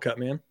the Apple Cup,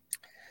 man?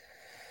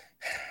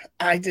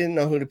 I didn't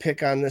know who to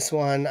pick on this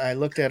one. I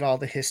looked at all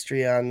the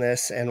history on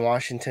this, and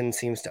Washington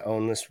seems to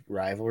own this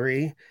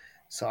rivalry,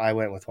 so I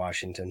went with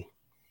Washington.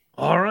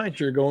 All right,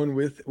 you're going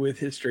with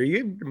history.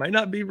 You might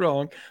not be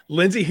wrong.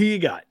 Lindsay, who you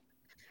got?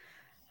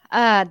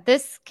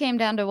 This came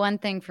down to one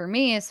thing for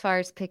me as far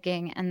as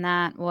picking, and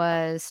that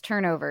was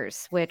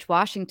turnovers, which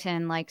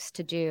Washington likes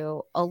to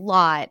do a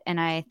lot. And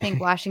I think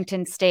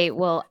Washington State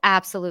will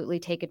absolutely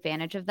take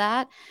advantage of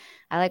that.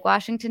 I like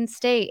Washington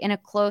State in a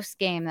close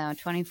game, though,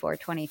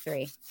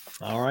 24-23.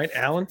 All right,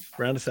 Alan,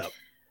 round us up.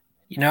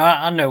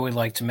 I know we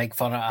like to make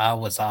fun of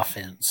Iowa's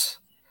offense,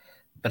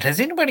 but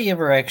has anybody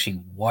ever actually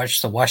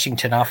watched the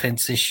Washington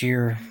offense this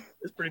year?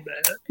 It's pretty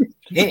bad.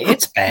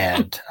 It's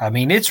bad. I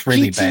mean, it's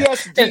really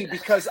PTSD bad.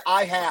 because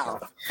I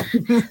have.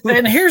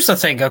 And here's the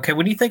thing. Okay,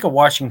 when you think of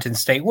Washington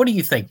State, what do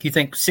you think? You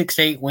think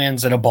 6-8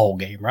 wins in a bowl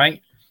game,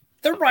 right?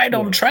 They're right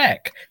on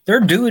track. They're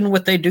doing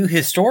what they do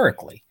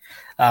historically.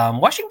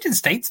 Washington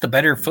State's the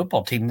better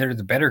football team. They're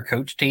the better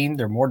coach team.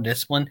 They're more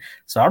disciplined.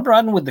 So I'm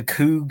riding with the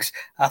Cougs.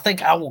 I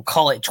think I will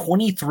call it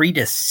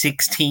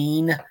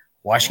 23-16.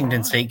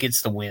 Washington State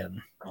gets the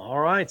win. All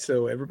right,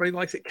 so everybody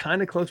likes it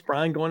kind of close.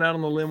 Brian going out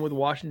on the limb with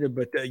Washington,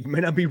 but you may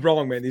not be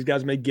wrong, man. These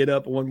guys may get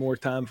up one more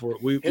time for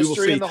it. We will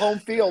see. In the home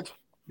field.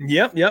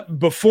 Yep.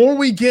 Before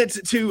we get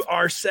to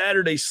our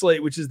Saturday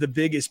slate, which is the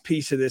biggest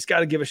piece of this, got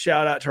to give a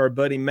shout out to our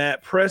buddy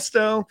Matt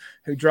Presto,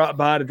 who dropped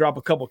by to drop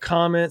a couple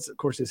comments. Of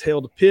course, his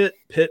hail to Pitt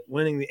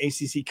winning the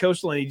ACC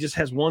Coastal, and he just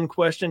has one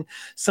question.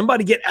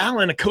 Somebody get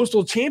Allen a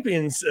Coastal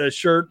Champions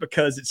shirt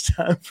because it's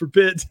time for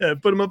Pitt to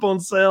put them up on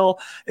sale.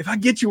 If I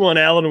get you one,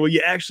 Allen, will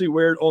you actually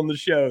wear it on the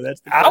show? That's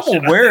the question. I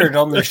will wear it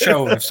on the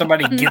show if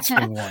somebody gets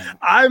me one.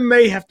 I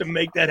may have to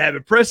make that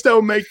happen.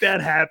 Presto, make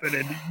that happen,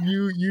 and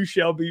you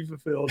shall be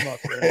fulfilled, my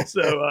friend.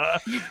 So I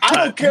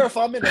don't care if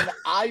I'm in an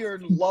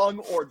iron lung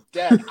or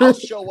dead. I'll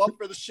show up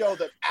for the show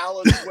that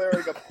Alan's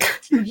wearing a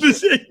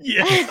t-shirt.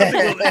 Yeah,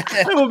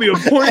 that will be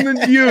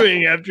appointment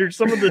viewing after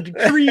some of the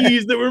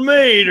trees that were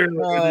made.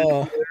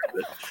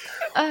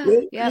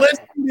 Let's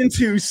get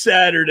into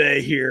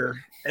Saturday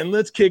here. And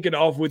let's kick it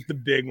off with the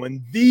big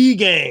one. The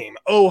game,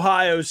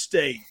 Ohio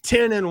State,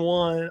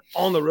 10-1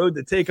 on the road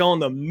to take on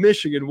the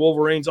Michigan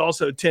Wolverines,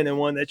 also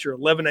 10-1. That's your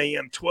 11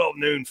 a.m., 12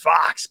 noon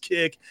Fox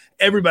kick.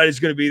 Everybody's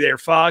going to be there.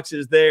 Fox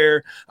is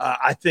there.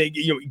 I think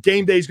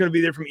Game Day is going to be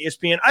there from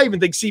ESPN. I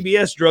even think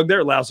CBS drug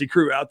their lousy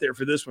crew out there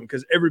for this one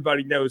because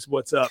everybody knows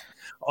what's up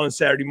on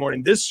Saturday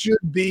morning. This should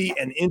be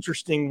an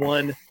interesting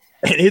one.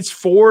 And it's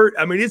for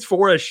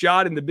a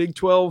shot in the Big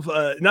 12,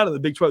 not in the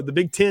Big 12, the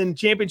Big 10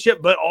 championship,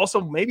 but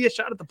also maybe a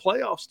shot at the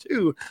playoffs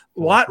too. A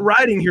lot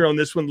riding here on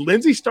this one.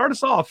 Lindsay, start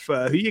us off.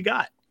 Who you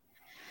got?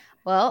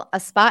 Well, a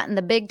spot in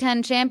the Big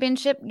Ten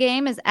championship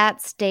game is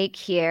at stake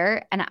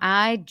here, and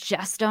I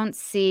just don't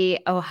see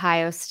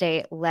Ohio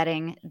State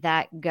letting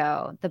that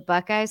go. The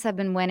Buckeyes have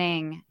been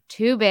winning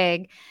too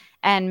big,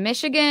 and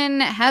Michigan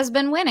has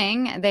been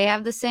winning. They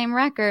have the same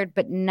record,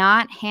 but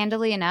not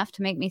handily enough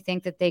to make me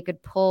think that they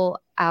could pull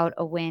out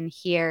a win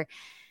here.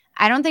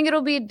 I don't think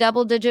it'll be a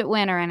double-digit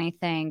win or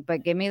anything,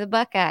 but give me the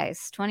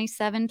Buckeyes,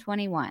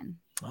 27-21.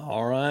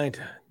 All right.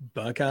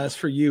 Buckeyes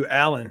for you.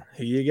 Alan,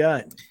 who you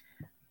got?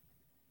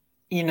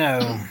 You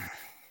know,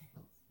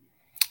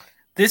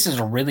 this is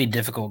a really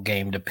difficult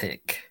game to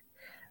pick.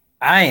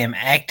 I am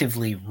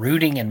actively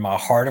rooting in my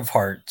heart of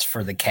hearts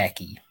for the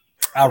khaki.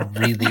 I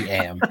really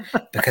am,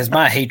 because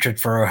my hatred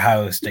for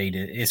Ohio State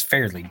is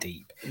fairly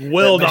deep.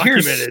 Well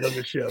documented on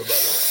the show,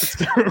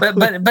 by the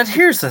way. but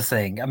here's the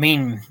thing. I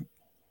mean,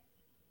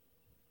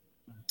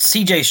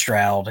 CJ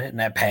Stroud in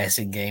that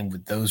passing game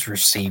with those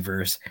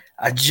receivers,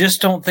 I just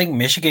don't think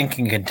Michigan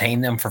can contain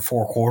them for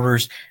 4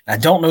 quarters. I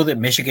don't know that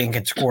Michigan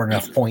can score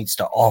enough points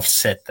to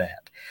offset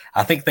that.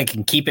 I think they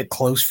can keep it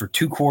close for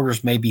 2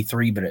 quarters, maybe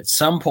 3, but at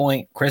some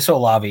point, Chris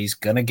Olave's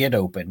going to get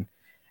open,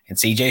 and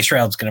CJ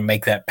Stroud's going to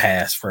make that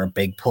pass for a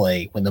big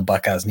play when the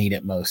Buckeyes need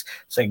it most.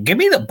 So give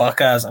me the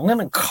Buckeyes. I'm going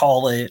to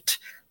call it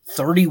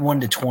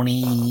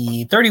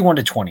 31-20.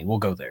 31-20. We'll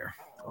go there.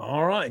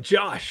 All right,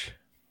 Josh.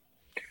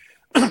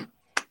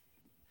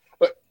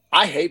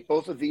 I hate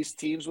both of these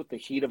teams with the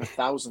heat of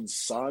 1,000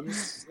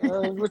 suns,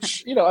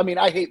 which, I mean,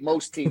 I hate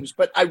most teams,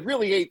 but I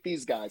really hate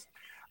these guys.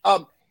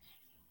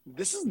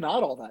 This is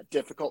not all that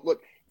difficult.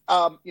 Look,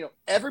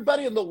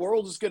 everybody in the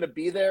world is going to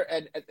be there,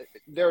 and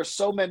there are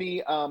so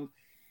many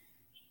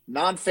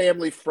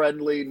non-family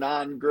friendly,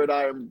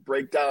 non-gridiron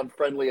breakdown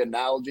friendly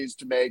analogies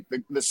to make.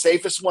 The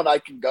safest one I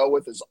can go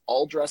with is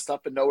all dressed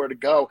up and nowhere to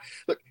go.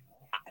 Look,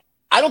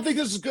 I don't think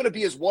this is going to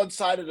be as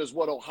one-sided as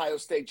what Ohio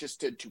State just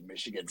did to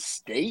Michigan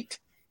State.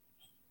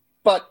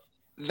 But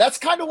that's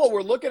kind of what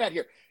we're looking at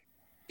here.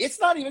 It's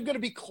not even going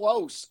to be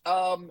close.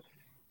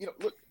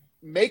 Look,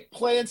 make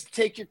plans to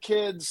take your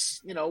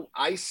kids,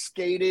 ice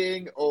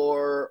skating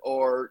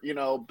or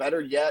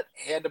better yet,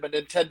 hand them a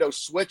Nintendo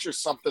Switch or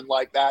something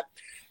like that.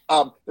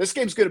 This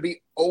game's going to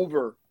be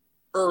over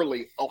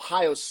early.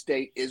 Ohio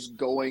State is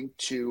going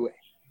to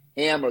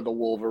hammer the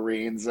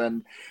Wolverines.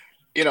 And,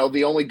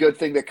 the only good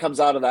thing that comes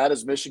out of that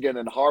is Michigan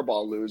and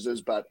Harbaugh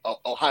loses, but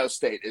Ohio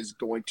State is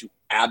going to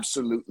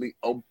absolutely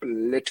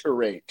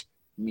obliterate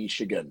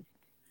Michigan.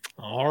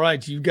 All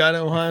right. You got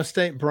Ohio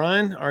State.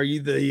 Brian, are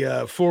you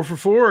the 4 for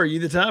 4 or are you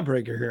the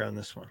tiebreaker here on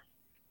this one?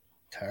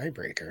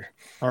 Tiebreaker.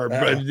 Or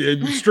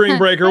string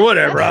breaker,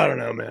 whatever. I don't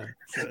know, man.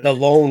 The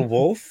lone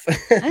wolf.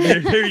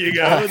 There you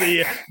go.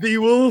 The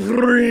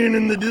Wolverine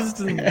in the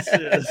distance.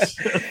 Yes.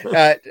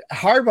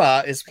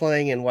 Harbaugh is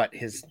playing in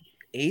his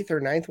 8th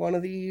or 9th one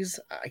of these?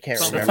 I can't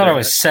remember. I thought it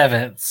was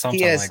 7th.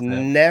 He has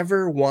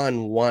never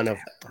won one of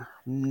them.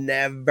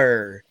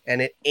 Never. And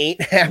it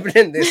ain't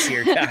happening this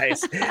year,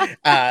 guys.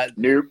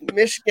 Nope.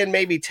 Michigan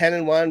maybe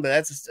 10-1, but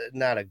that's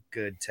not a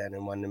good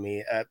 10-1 to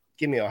me.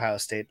 Give me Ohio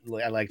State.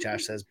 I like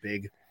Josh says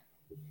big.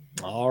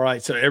 All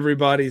right. So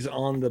everybody's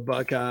on the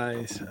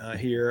Buckeyes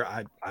here.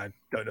 I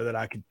don't know that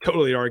I could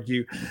totally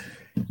argue.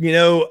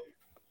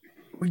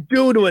 We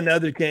go to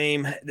another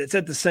game that's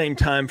at the same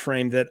time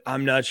frame that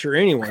I'm not sure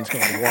anyone's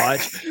going to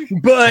watch,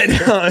 but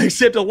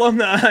except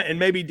alumni and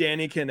maybe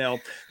Danny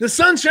Cannell. The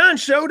Sunshine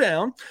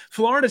Showdown,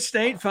 Florida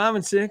State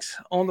 5-6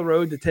 on the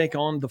road to take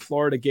on the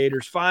Florida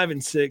Gators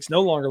 5-6,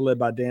 no longer led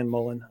by Dan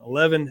Mullen,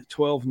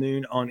 11-12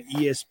 noon on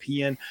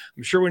ESPN.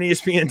 I'm sure when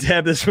ESPN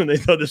tabbed this one, they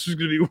thought this was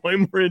going to be way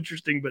more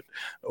interesting, but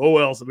oh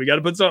well, so we got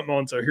to put something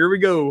on. So here we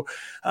go.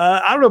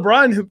 I don't know,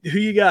 Brian, who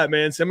you got,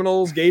 man?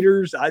 Seminoles,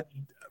 Gators,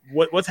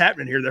 What's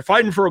happening here? They're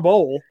fighting for a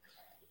bowl.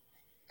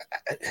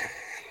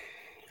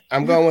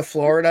 I'm going with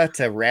Florida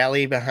to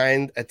rally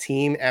behind a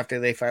team after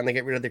they finally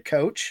get rid of their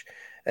coach.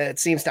 It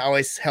seems to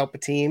always help a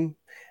team.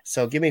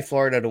 So give me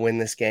Florida to win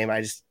this game.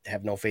 I just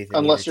have no faith in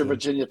unless you're team.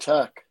 Virginia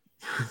Tech.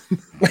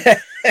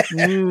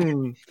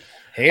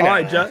 Hey, all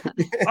right,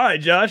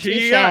 Josh.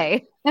 Look,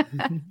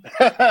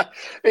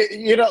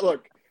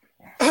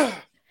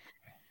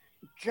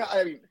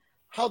 I mean,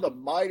 how the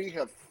mighty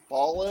have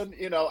fallen.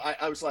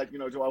 I was like,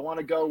 do I want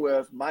to go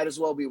with might as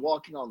well be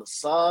walking on the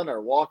sun or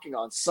walking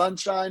on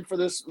sunshine for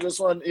this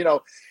one?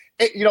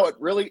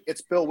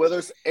 It's Bill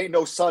Withers. Ain't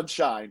no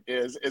sunshine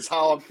is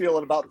how I'm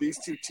feeling about these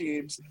two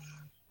teams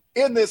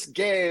in this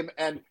game.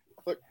 And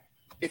look,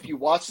 if you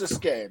watch this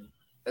game,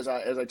 as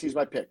I tease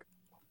my pick,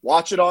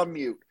 watch it on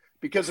mute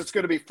because it's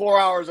going to be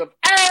 4 hours of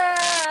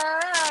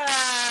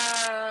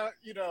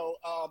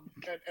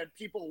and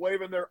people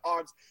waving their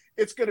arms.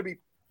 It's going to be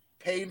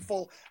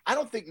painful. I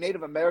don't think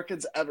Native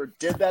Americans ever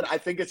did that. I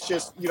think it's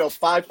just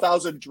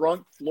 5,000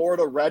 drunk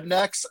Florida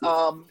rednecks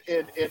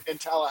in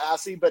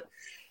Tallahassee. But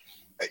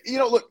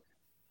look,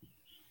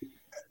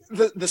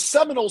 the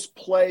Seminoles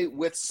play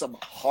with some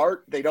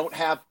heart. They don't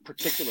have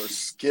particular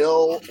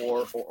skill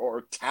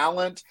or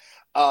talent.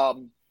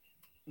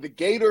 The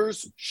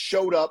Gators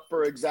showed up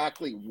for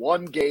exactly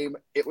one game.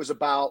 It was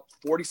about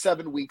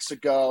 47 weeks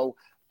ago.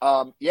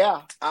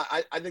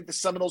 I think the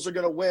Seminoles are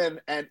going to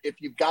win. And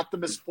if you've got the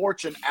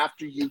misfortune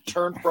after you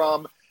turn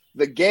from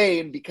the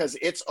game because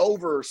it's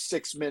over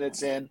 6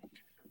 minutes in,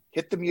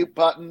 hit the mute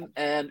button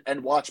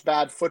and watch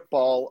bad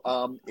football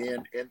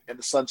in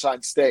the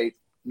Sunshine State.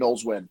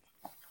 Noles win.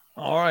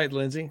 All right,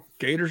 Lindsay.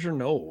 Gators or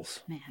Noles?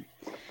 Man.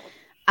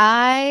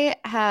 I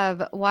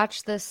have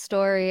watched this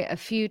story a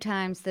few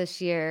times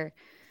this year.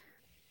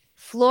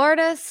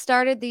 Florida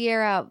started the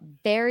year out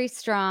very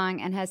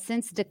strong and has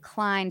since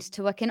declined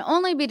to what can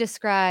only be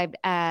described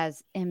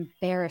as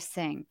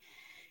embarrassing.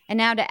 And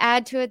now to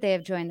add to it, they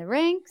have joined the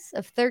ranks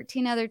of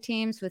 13 other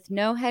teams with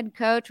no head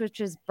coach,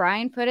 which, as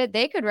Brian put it,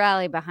 they could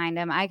rally behind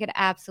him. I could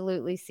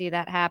absolutely see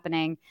that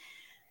happening.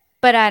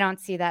 But I don't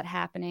see that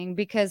happening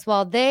because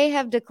while they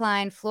have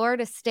declined,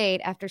 Florida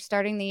State, after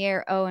starting the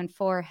year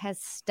 0-4, has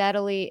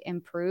steadily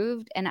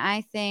improved. And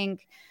I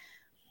think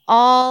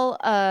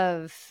all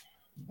of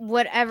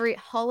whatever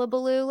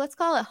hullabaloo, let's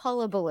call it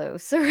hullabaloo,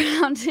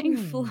 surrounding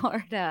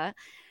Florida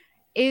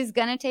is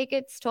going to take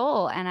its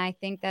toll. And I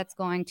think that's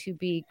going to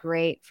be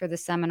great for the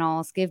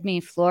Seminoles. Give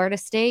me Florida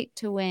State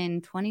to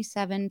win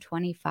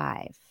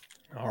 27-25.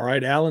 All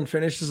right, Alan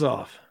finishes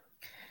off.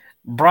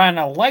 Brian,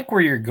 I like where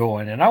you're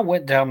going, and I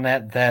went down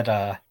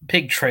that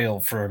pig trail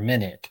for a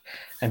minute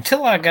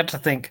until I got to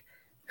think,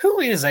 who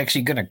is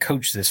actually going to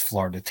coach this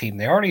Florida team?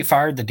 They already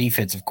fired the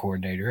defensive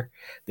coordinator.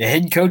 The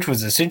head coach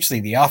was essentially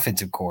the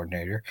offensive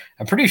coordinator.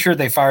 I'm pretty sure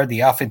they fired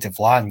the offensive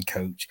line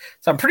coach.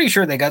 So I'm pretty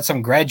sure they got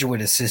some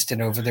graduate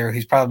assistant over there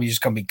who's probably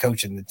just going to be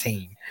coaching the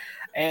team.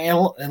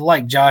 And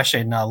like Josh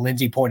and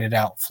Lindsay pointed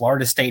out,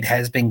 Florida State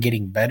has been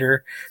getting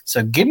better.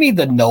 So give me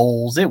the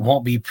Noles. It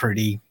won't be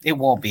pretty. It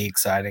won't be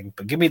exciting.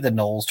 But give me the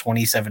Noles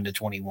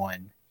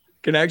 27-21.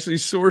 Can actually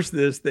source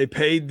this. They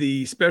paid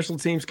the special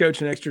teams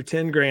coach an extra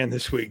 $10,000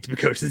 this week to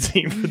coach the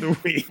team for the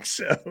week.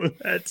 So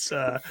that's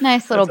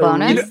nice little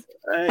bonus.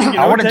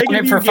 I would have done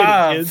it for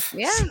 $5.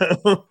 Yeah.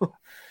 So,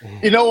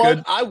 you know what?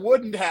 Good. I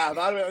wouldn't have.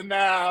 I'm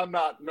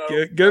not. No.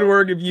 Good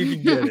work if you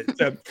could get it.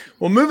 So,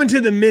 well, moving to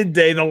the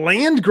midday, the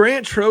Land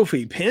Grant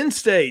Trophy. Penn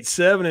State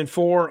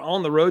 7-4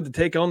 on the road to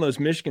take on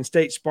those Michigan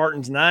State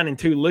Spartans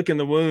 9-2, licking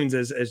the wounds,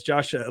 as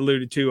Josh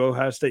alluded to.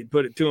 Ohio State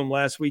put it to them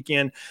last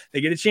weekend.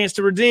 They get a chance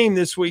to redeem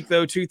this week,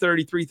 though,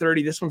 2:30,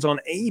 3:30. This one's on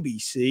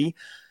ABC.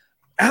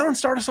 Alan,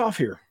 start us off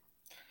here.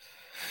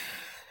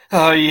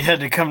 Oh, you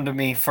had to come to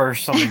me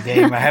first on the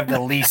game I have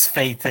the least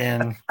faith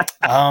in.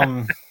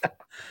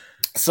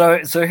 So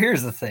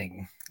here's the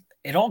thing.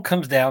 It all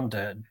comes down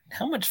to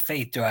how much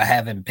faith do I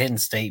have in Penn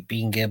State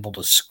being able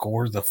to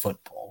score the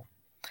football.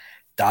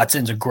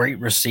 Dotson's a great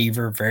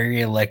receiver,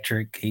 very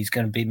electric. He's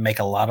going to make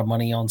a lot of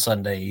money on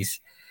Sundays.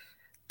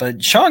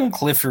 But Sean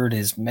Clifford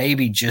is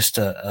maybe just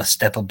a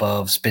step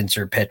above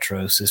Spencer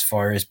Petros as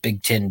far as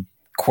Big Ten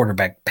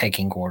quarterback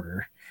pecking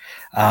order.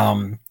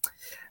 I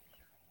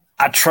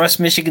trust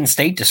Michigan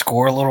State to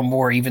score a little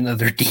more, even though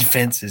their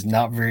defense is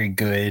not very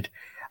good.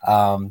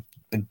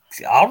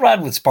 I'll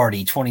ride with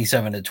Sparty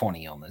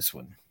 27-20 on this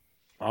one.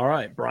 All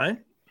right, Brian.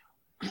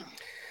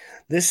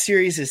 This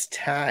series is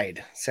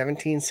tied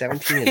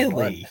 17-17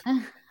 Really?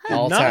 and 1.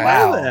 All Not time.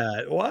 know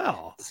that.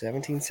 Wow.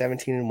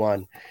 17-17 and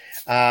 1.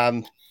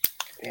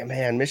 Yeah,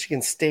 man,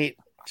 Michigan State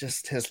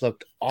just has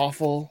looked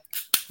awful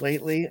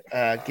lately.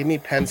 Give me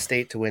Penn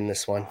State to win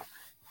this one.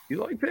 You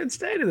like Penn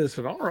State in this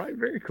one. All right,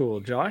 very cool.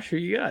 Josh, who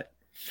you got?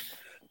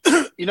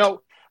 You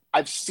know,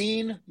 I've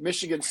seen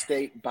Michigan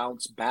State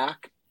bounce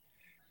back.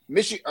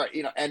 Michigan,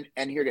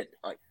 and here again,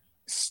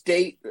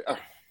 State.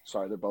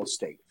 Sorry, they're both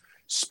State.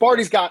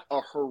 Sparty's got a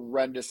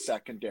horrendous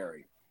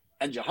secondary,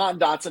 and Jahan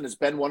Dotson has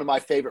been one of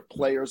my favorite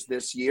players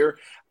this year.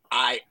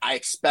 I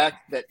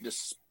expect that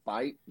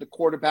despite the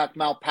quarterback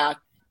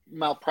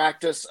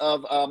malpractice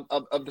of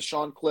the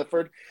Sean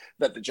Clifford,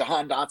 that the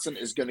Jahan Dotson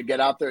is going to get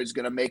out there. He's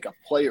going to make a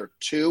play or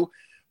two,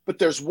 but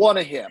there's one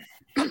of him.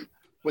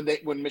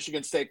 When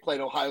Michigan State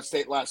played Ohio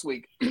State last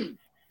week,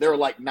 there were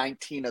like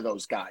 19 of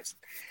those guys.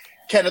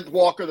 Kenneth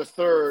Walker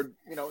III,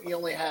 he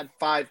only had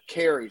 5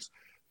 carries.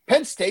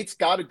 Penn State's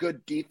got a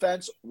good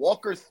defense.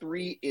 Walker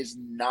III is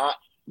not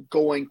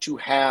going to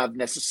have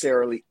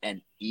necessarily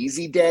an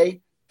easy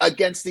day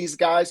against these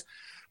guys,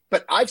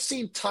 but I've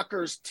seen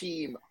Tucker's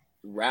team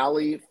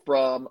rally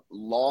from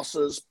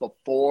losses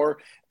before,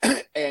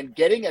 and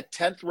getting a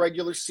 10th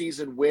regular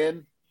season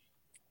win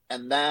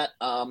and that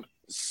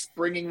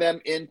bringing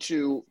them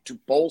into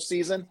bowl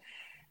season.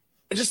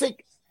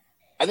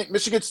 I think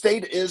Michigan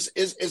State is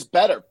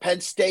better.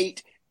 Penn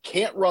State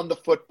can't run the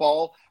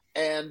football,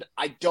 and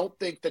I don't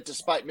think that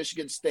despite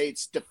Michigan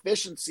State's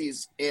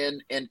deficiencies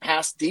in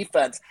pass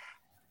defense,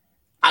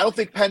 I don't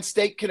think Penn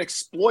State can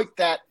exploit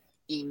that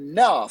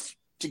enough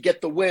to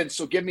get the win.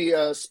 So give me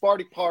a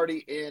Sparty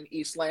party in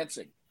East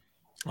Lansing.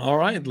 All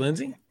right,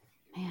 Lindsay.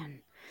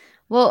 Man.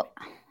 Well,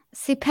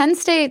 see, Penn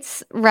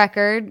State's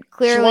record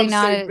clearly she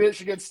not say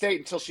Michigan State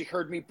until she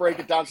heard me break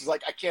it down. She's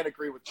like, I can't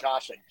agree with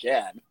Josh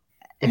again.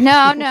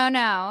 No.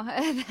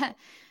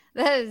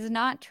 That is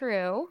not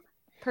true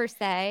per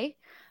se.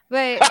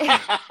 But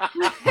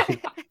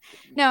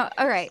no,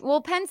 all right.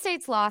 Well, Penn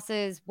State's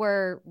losses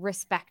were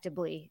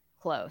respectably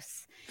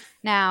close.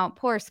 Now,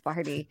 poor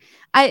Sparty.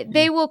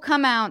 They will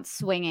come out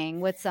swinging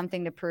with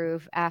something to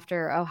prove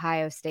after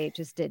Ohio State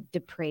just did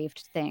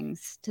depraved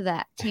things to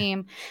that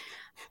team.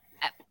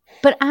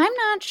 But I'm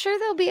not sure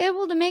they'll be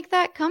able to make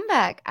that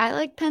comeback. I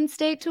like Penn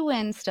State to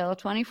win still,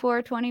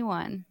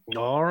 24-21.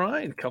 All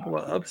right, a couple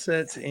of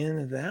upsets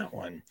in that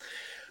one.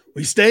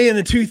 We stay in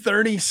the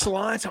 2:30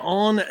 slot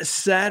on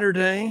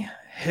Saturday,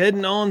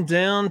 heading on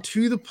down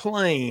to the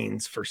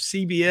Plains for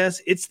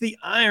CBS. It's the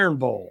Iron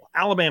Bowl.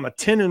 Alabama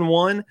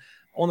 10-1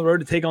 on the road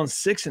to take on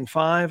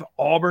 6-5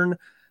 Auburn.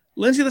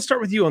 Lindsay, let's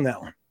start with you on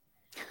that one.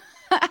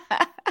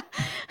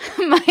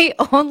 My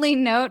only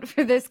note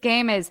for this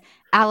game is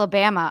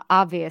Alabama,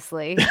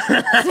 obviously.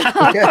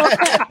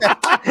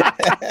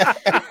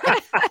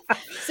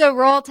 So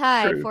roll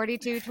tide,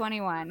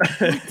 42-21.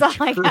 That's all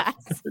I got.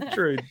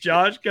 True.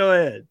 Josh, go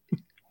ahead.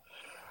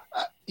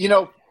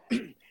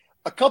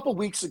 A couple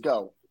weeks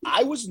ago,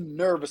 I was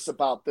nervous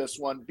about this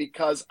one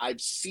because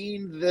I've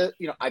seen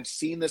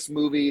this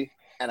movie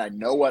and I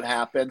know what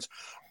happens.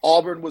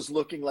 Auburn was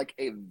looking like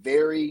a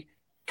very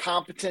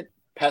competent,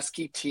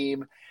 pesky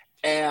team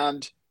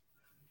and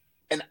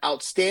an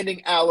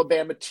outstanding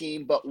Alabama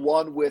team, but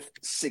one with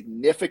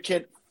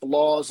significant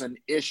flaws and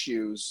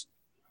issues,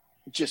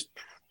 just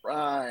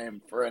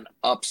prime for an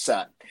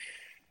upset.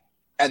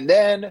 And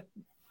then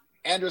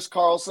Anders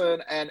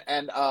Carlson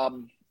and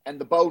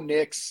the Bo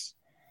Nix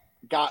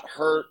got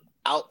hurt,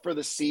 out for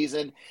the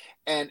season.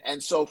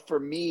 And so for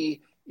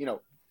me,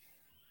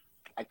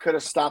 I could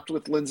have stopped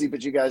with Lindsay,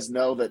 but you guys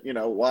know that,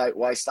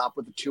 why stop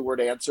with a 2-word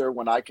answer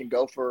when I can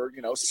go for,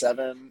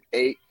 7,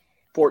 8,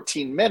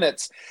 14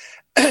 minutes.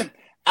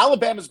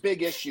 Alabama's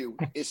big issue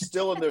is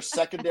still in their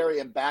secondary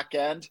and back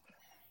end.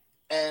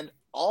 And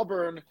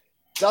Auburn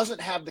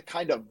doesn't have the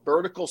kind of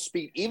vertical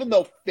speed, even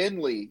though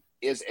Finley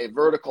is a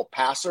vertical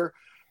passer.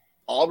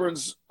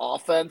 Auburn's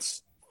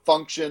offense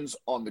functions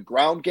on the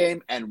ground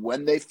game. And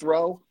when they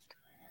throw,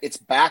 it's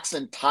backs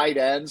and tight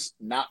ends,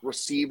 not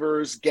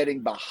receivers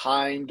getting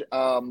behind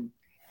the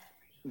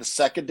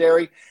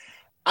secondary.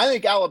 I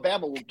think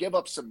Alabama will give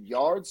up some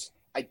yards.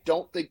 I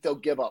don't think they'll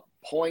give up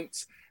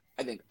points.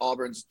 I think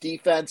Auburn's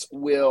defense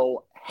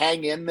will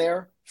hang in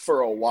there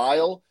for a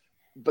while,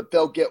 but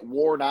they'll get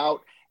worn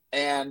out.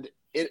 And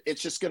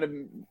it's just going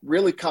to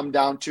really come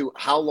down to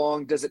how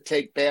long does it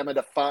take Bama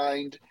to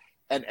find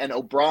and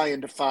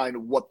O'Brien to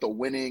find what the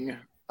winning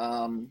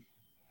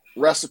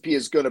recipe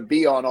is going to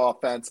be on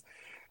offense.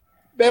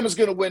 Bama's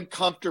going to win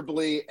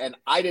comfortably, and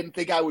I didn't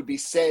think I would be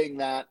saying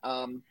that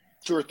 2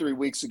 or 3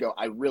 weeks ago.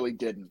 I really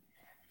didn't.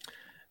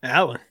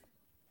 Alan.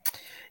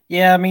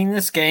 Yeah, I mean,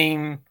 this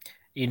game,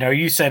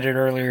 you said it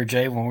earlier,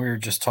 Jay, when we were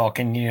just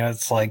talking,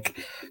 it's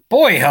like,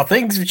 boy, how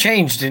things have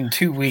changed in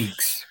 2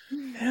 weeks.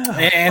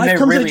 Yeah, and they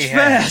really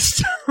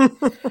fast.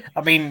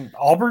 I mean,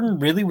 Auburn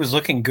really was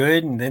looking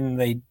good, and then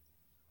they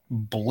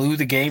blew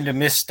the game to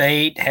Miss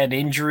State, had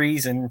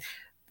injuries, and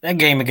that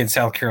game against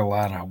South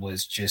Carolina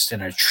was just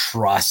an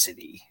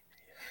atrocity.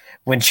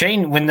 When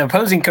the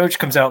opposing coach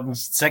comes out in the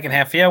second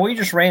half, we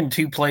just ran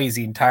 2 plays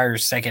the entire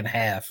second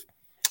half.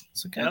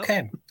 It's like,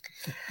 okay.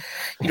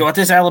 You know what?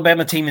 This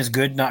Alabama team is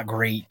good, not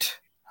great.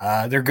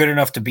 They're good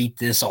enough to beat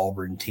this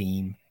Auburn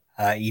team,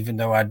 even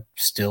though I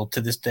still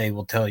to this day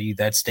will tell you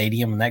that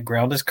stadium and that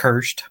ground is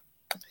cursed.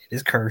 It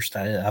is cursed.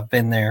 I've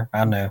been there.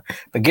 I know.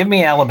 But give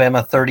me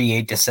Alabama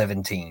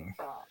 38-17.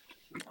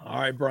 All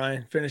right,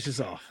 Brian, finish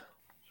us off.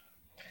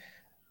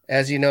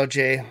 As you know,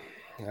 Jay,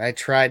 I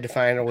tried to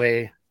find a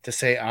way to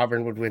say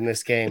Auburn would win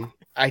this game.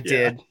 I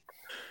did,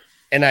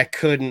 and I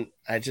couldn't.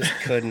 I just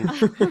couldn't.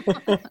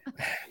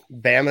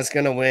 Bama's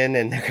going to win,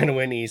 and they're going to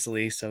win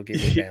easily, so give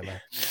me Bama.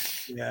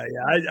 Yeah.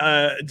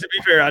 To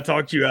be fair, I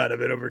talked you out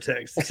of it over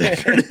text this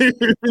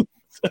afternoon.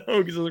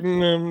 So, because we'll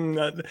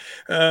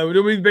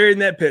be buried in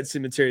that pet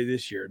cemetery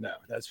this year. No,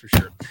 that's for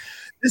sure.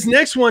 This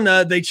next one,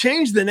 they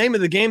changed the name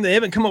of the game. They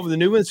haven't come up with a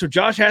new one, so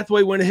Josh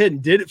Hathaway went ahead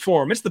and did it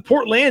for them. It's the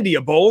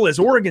Portlandia Bowl as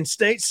Oregon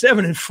State,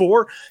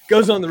 7-4,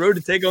 goes on the road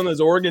to take on those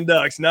Oregon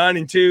Ducks,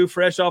 9-2,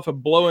 fresh off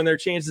of blowing their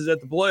chances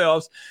at the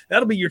playoffs.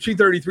 That'll be your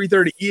 2:30,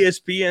 3:30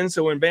 ESPN,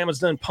 so when Bama's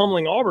done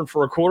pummeling Auburn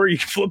for a quarter, you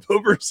can flip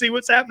over and see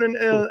what's happening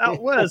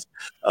out west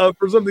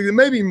for something that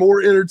may be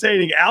more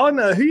entertaining. Alan,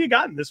 who you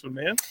got in this one,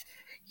 man?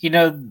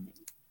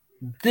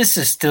 This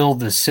is still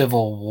the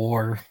Civil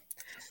War.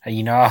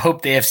 I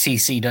hope the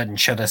FCC doesn't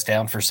shut us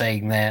down for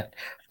saying that,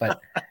 but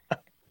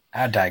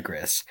I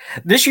digress.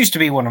 This used to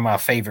be one of my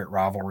favorite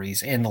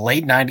rivalries. In the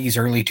late 90s,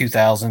 early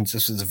 2000s,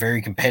 this was a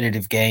very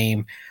competitive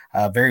game,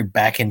 very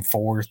back and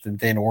forth, and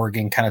then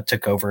Oregon kind of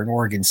took over, and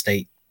Oregon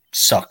State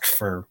sucked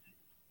for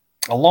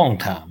a long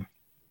time,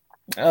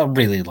 a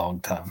really long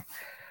time.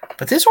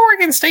 But this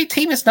Oregon State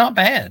team is not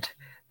bad.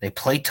 They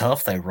play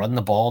tough. They run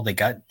the ball. They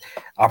got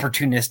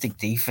opportunistic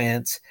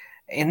defense.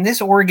 And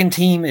this Oregon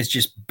team is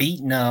just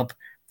beaten up.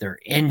 They're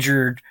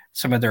injured.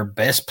 Some of their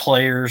best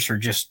players are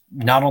just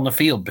not on the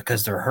field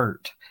because they're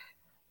hurt.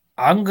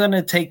 I'm going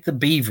to take the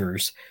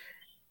Beavers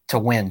to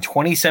win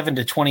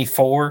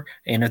 27-24.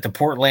 And if the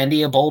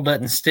Portlandia Bowl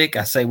doesn't stick,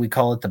 I say we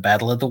call it the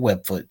Battle of the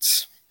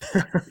Webfoots.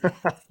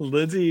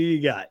 Lindsay, who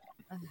you got?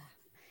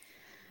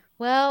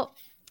 Well,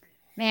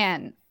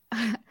 man,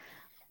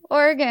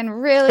 Oregon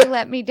really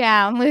let me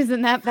down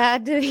losing that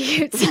bad to the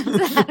Utes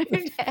on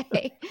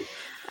Saturday.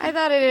 I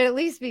thought it'd at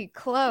least be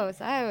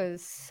close. I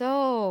was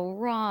so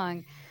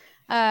wrong.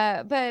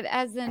 But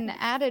as an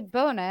added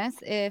bonus,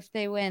 if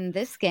they win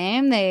this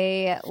game,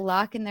 they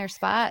lock in their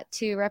spot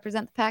to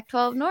represent the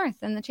Pac-12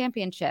 North in the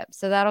championship.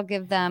 So that'll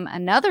give them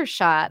another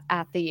shot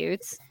at the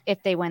Utes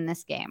if they win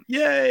this game.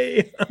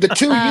 Yay! The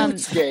two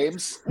Utes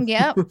games.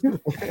 Yep.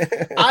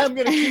 I'm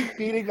going to keep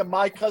beating the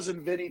My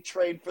Cousin Vinny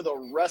train for the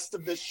rest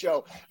of this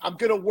show. I'm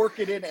going to work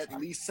it in at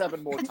least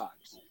 7 more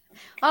times.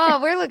 Oh,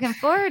 we're looking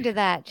forward to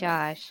that,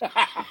 Josh.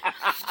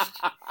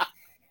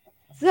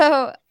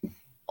 So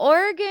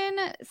Oregon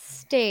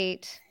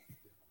State,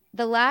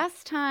 the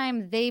last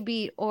time they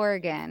beat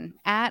Oregon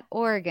at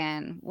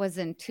Oregon was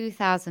in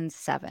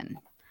 2007.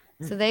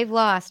 So they've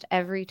lost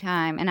every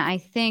time. And I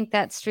think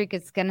that streak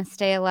is going to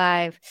stay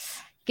alive.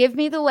 Give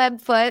me the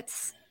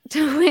Webfoots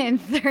to win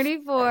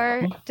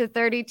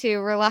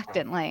 34-32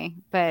 reluctantly.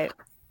 But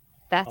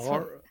that's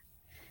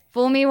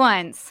fool me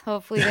once.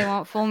 Hopefully they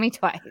won't fool me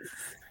twice.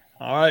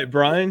 All right,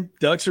 Brian,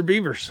 Ducks or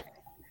Beavers?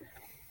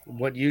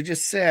 What you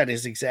just said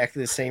is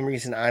exactly the same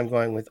reason I'm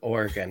going with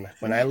Oregon.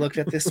 When I looked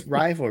at this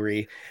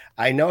rivalry,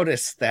 I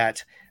noticed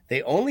that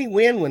they only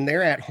win when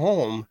they're at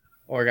home,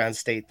 Oregon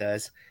State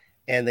does,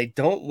 and they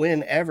don't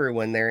win ever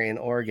when they're in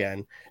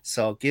Oregon.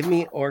 So give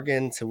me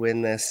Oregon to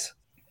win this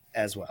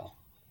as well.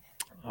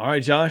 All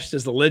right, Josh,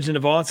 does the Legend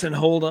of Autzen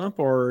hold up,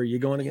 or are you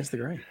going against the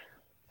grain?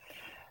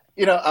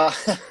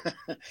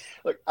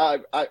 Look,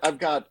 I've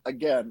got,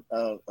 again,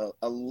 a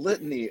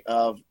litany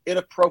of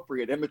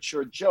inappropriate,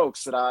 immature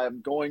jokes that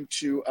I'm going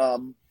to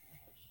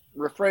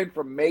refrain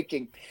from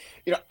making.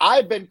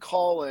 I've been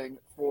calling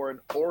for an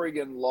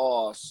Oregon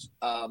loss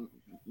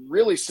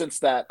really since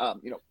that,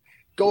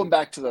 going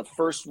back to the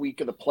first week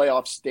of the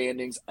playoff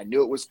standings. I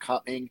knew it was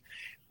coming.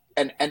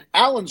 And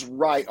Alan's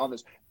right on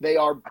this. They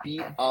are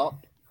beat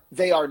up.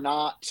 They are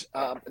not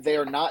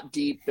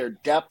deep. Their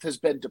depth has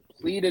been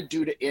depleted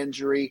due to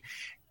injury,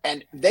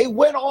 and they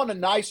went on a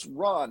nice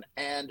run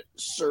and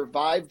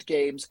survived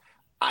games.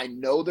 I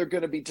know they're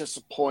going to be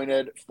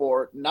disappointed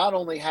for not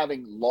only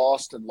having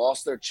lost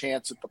their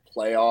chance at the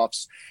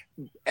playoffs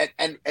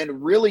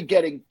and really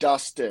getting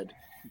dusted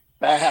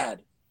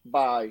bad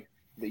by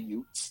the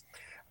Utes.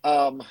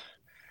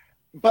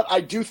 But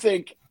I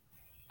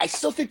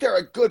still think they're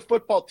a good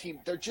football team.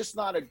 They're just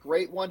not a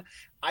great one.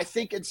 I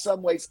think in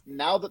some ways,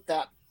 now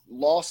that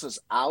loss is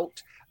out,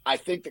 I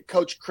think that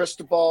Coach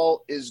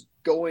Cristobal is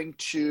going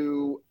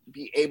to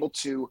be able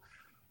to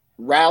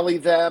rally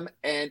them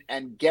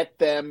and get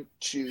them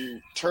to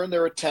turn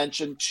their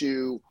attention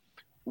to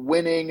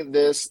winning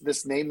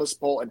this nameless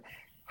bowl. And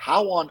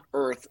how on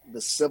earth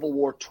the Civil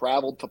War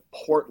traveled to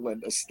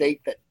Portland, a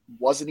state that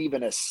wasn't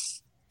even a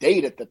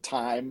state at the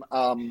time,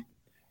 I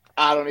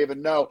don't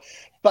even know.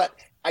 But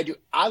I do.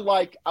 I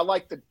like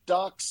the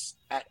Ducks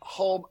at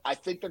home. I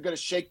think they're going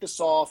to shake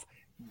this off,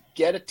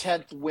 get a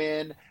 10th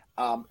win,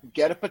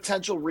 get a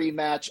potential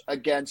rematch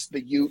against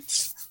the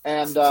Utes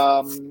and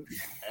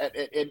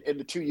in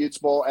the 2 Utes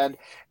Bowl. And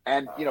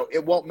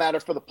it won't matter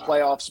for the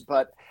playoffs,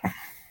 but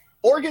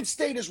Oregon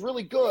State is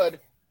really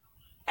good.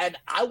 And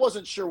I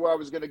wasn't sure where I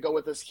was going to go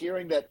with this,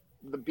 hearing that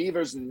the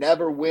Beavers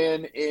never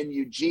win in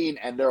Eugene,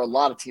 and there are a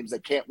lot of teams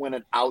that can't win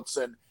at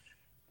Autzen.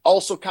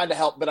 Also kind of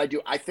help, but I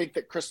think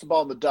that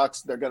Cristobal and the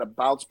Ducks, they're going to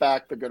bounce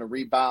back. They're going to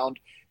rebound.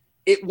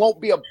 It won't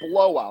be a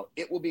blowout.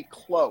 It will be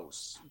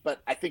close, but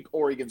I think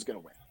Oregon's going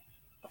to win.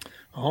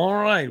 All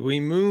right, we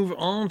move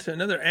on to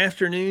another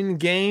afternoon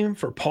game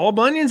for Paul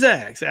Bunyan's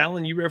Axe.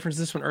 Alan, you referenced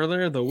this one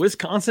earlier. The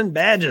Wisconsin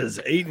Badgers,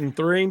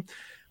 8-3,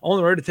 on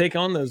the road to take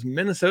on those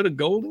Minnesota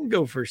Golden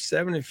Gophers,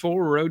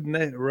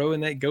 7-4,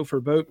 rowing that Gopher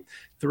boat.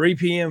 3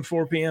 p.m.,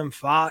 4 p.m.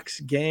 Fox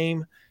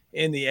game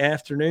in the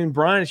afternoon.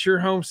 Brian, it's your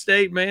home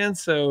state, man,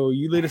 so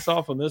you lead us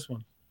off on this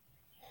one.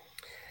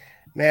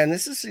 Man,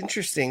 this is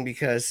interesting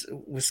because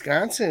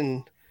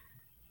Wisconsin,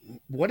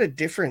 what a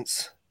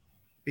difference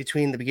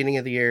between the beginning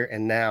of the year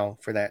and now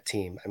for that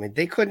team. I mean,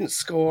 they couldn't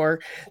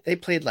score. They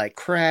played like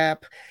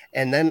crap,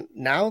 and then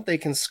now they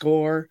can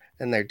score,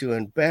 and they're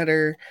doing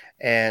better.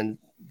 And,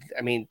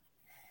 I mean,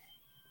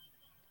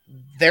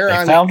 they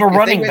found a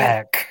running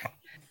back.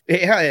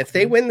 Yeah, if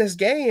they win this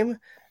game,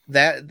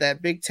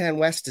 that Big Ten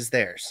West is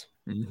theirs.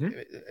 Mm-hmm.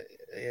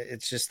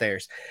 It's just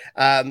theirs.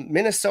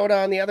 Minnesota,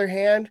 on the other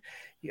hand,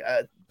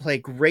 play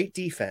great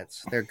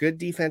defense. They're a good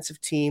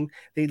defensive team.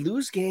 They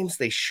lose games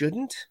they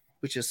shouldn't,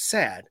 which is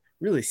sad,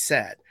 really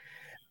sad.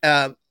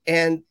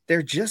 And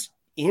they're just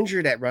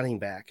injured at running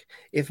back.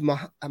 If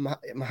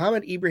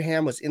Mohamed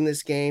Ibrahim was in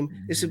this game,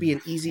 this would be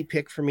an easy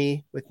pick for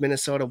me with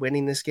Minnesota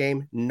winning this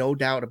game, no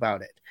doubt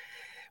about it.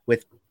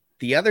 With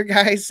the other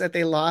guys that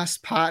they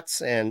lost,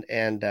 Potts and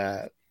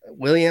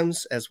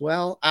Williams as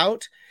well,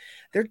 out,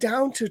 they're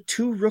down to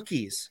 2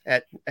 rookies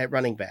at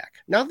running back.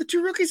 Now the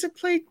 2 rookies have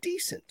played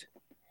decent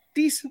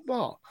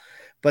ball,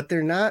 but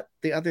they're not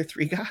the other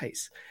 3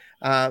 guys.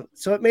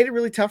 So it made it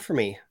really tough for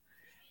me.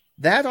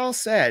 That all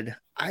said,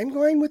 I'm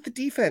going with the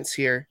defense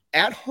here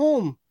at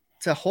home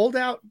to hold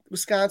out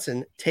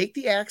Wisconsin, take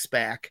the axe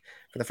back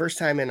for the first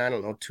time in, I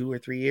don't know, 2 or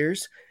 3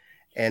 years.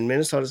 And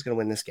Minnesota's going to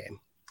win this game.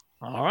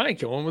 All right,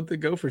 going with the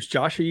Gophers.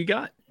 Josh, who you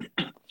got?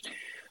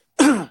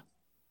 Man,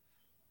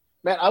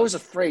 I was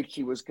afraid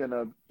he was going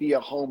to be a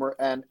homer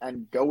and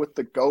go with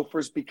the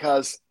Gophers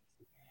because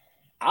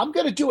I'm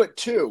going to do it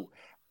too.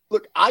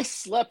 Look, I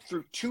slept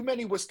through too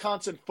many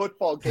Wisconsin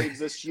football games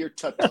this year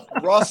to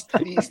trust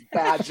these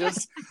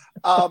badges.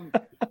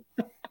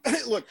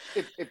 Look,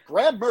 if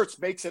Graham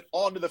Mertz makes it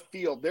onto the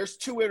field, there's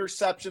 2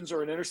 interceptions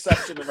or an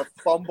interception and a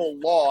fumble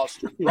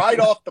lost right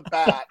off the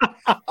bat.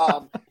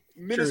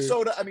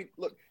 Minnesota, I mean,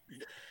 look,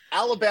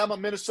 Alabama,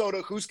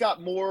 Minnesota, who's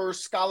got more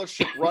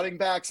scholarship running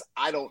backs?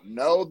 I don't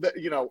know.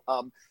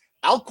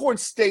 Alcorn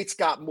State's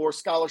got more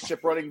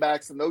scholarship running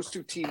backs than those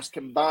 2 teams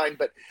combined.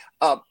 But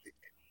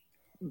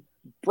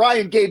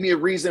Brian gave me a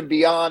reason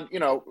beyond,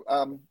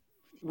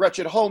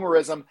 wretched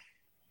homerism.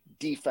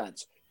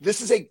 Defense.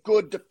 This is a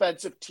good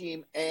defensive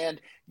team, and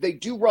they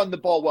do run the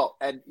ball well.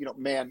 And,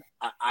 man,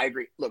 I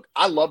agree. Look,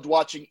 I loved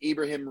watching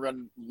Ibrahim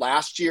run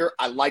last year.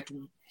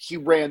 He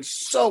ran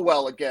so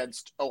well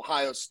against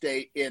Ohio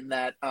State in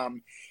that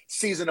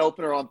season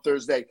opener on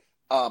Thursday.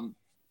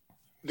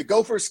 The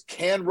Gophers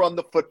can run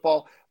the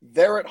football.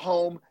 They're at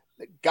home.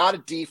 They got a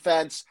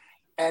defense.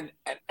 And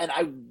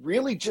I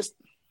really just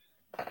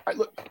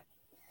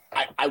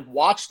I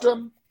watched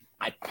them.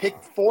 I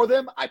picked for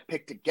them. I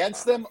picked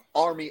against them.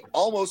 Army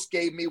almost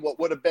gave me what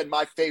would have been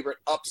my favorite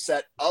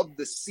upset of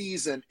the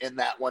season in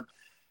that one.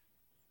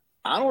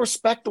 I don't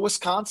respect the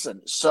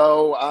Wisconsin,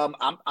 so I'm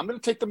going to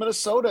take the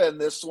Minnesota in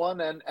this one,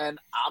 and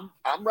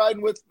I'm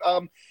riding with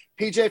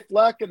PJ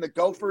Fleck and the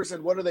Gophers.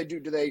 And what do they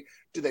do? Do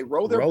they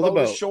row their boat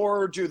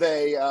ashore? Or do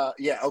they?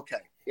 Okay,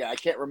 I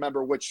can't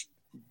remember which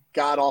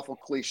god awful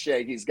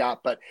cliche he's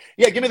got, but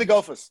yeah, give me the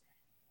Gophers.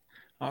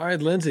 All right,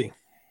 Lindsay.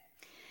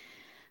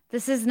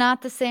 This is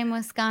not the same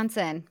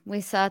Wisconsin we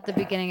saw at the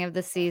beginning of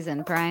the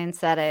season. Brian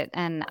said it,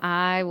 and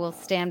I will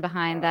stand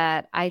behind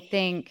that. I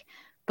think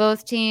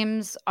both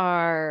teams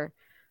are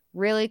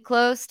really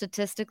close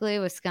statistically.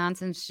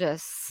 Wisconsin's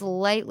just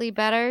slightly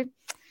better.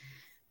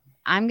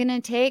 I'm going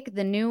to take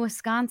the new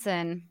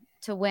Wisconsin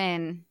to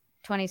win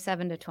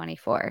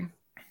 27-24.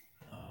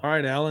 All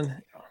right,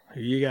 Alan, who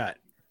you got?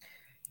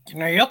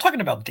 Y'all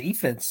talking about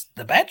defense.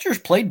 The Badgers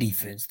play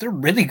defense. They're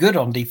really good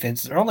on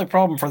defense. Their only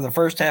problem for the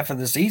first half of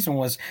the season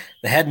was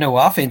they had no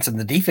offense and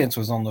the defense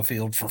was on the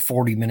field for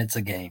 40 minutes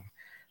a game.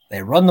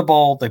 They run the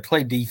ball. They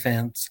play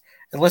defense.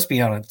 And let's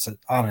be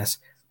honest,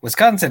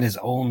 Wisconsin has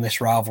owned this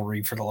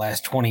rivalry for the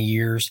last 20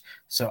 years.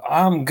 So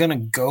I'm going to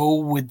go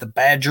with the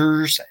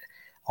Badgers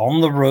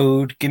on the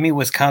road. Give me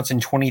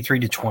Wisconsin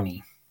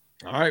 23-20.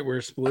 All right, we're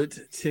split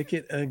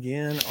ticket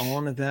again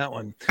on that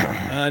one.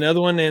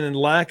 Another one in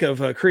lack of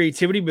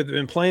creativity, but they've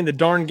been playing the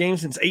darn game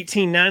since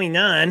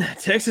 1899.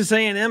 Texas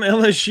A&M,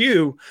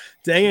 LSU.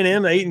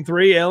 A&M 8-3,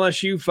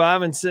 LSU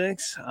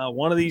 5-6.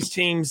 One of these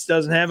teams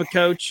doesn't have a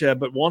coach,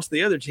 but wants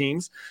the other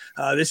teams.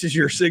 This is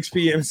your 6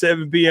 p.m.,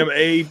 7 p.m.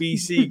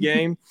 ABC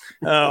game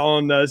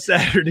on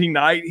Saturday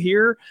night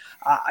here.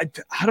 I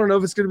don't know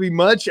if it's going to be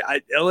much.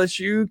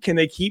 LSU, can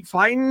they keep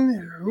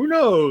fighting? Who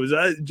knows?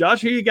 Josh,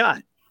 who you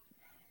got?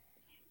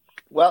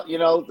 Well,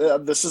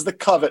 this is the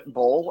Covet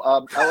Bowl.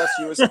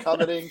 LSU is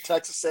coveting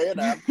Texas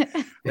A&M.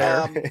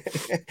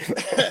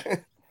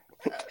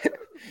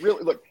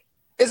 Really, look,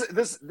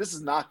 this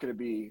is not going to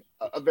be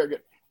a very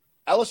good.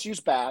 LSU's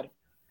bad.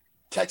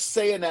 Texas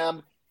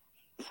A&M,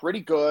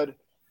 pretty good.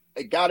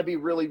 They got to be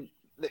really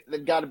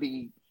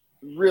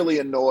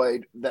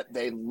annoyed that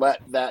they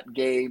let that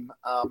game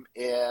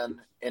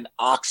in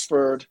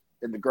Oxford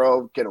in the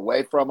Grove get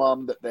away from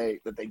them. That they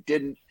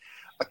didn't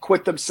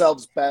acquit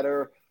themselves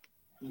better.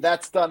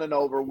 That's done and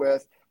over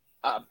with.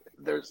 I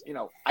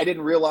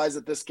didn't realize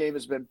that this game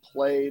has been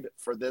played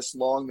for this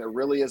long. There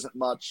really isn't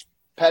much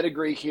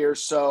pedigree here.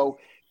 So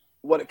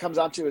what it comes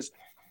down to is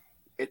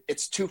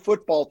it's 2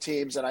 football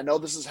teams. And I know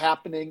this is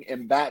happening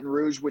in Baton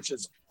Rouge, which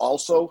is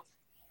also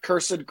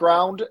cursed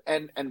ground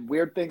and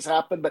weird things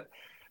happen, but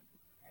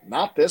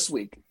not this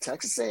week.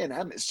 Texas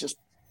A&M is just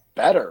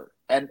better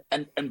and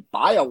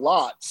by a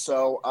lot.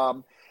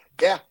 So,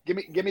 yeah, give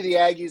me the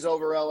Aggies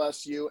over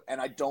LSU, and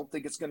I don't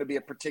think it's going to be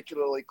a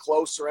particularly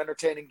close or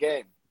entertaining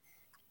game.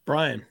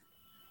 Brian.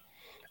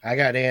 I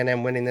got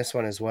A&M winning this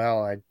one as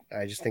well.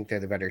 I just think they're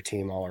the better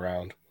team all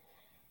around.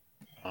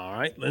 All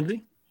right,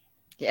 Lindsay.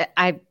 Yeah,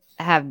 I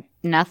have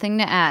nothing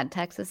to add.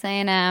 Texas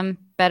A&M,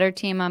 better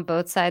team on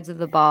both sides of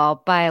the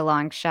ball by a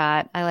long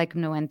shot. I like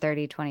them to win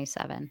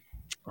 30-27.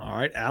 All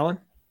right, Alan.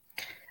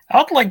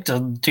 I'd like to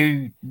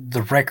do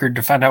the record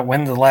to find out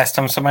when the last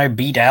time somebody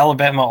beat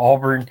Alabama,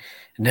 Auburn,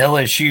 and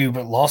LSU,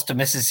 but lost to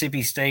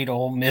Mississippi State,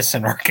 Ole Miss,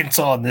 and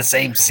Arkansas in the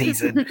same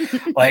season.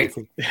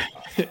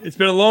 It's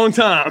been a long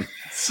time.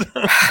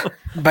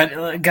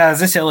 But guys,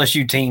 this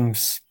LSU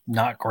team's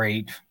not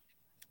great.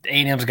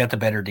 A&M's got the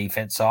better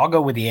defense, so I'll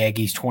go with the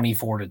Aggies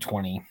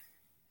 24-20.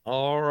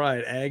 All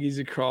right, Aggies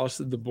across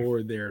the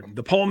board there.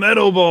 The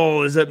Palmetto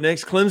Bowl is up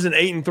next. Clemson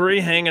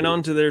 8-3, hanging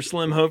on to their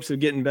slim hopes of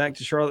getting back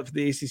to Charlotte for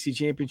the ACC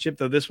championship,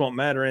 though this won't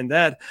matter in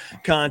that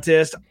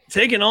contest.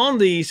 Taking on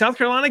the South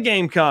Carolina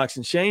Gamecocks,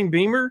 and Shane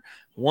Beamer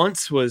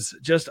once was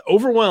just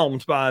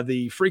overwhelmed by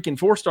the freaking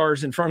 4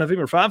 stars in front of him,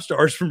 or 5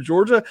 stars from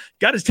Georgia.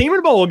 Got his team in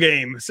a bowl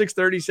game.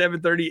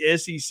 6:30, 7:30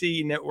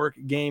 SEC Network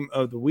game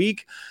of the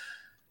week.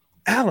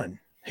 Alan,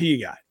 who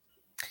you got?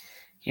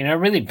 You know, it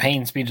really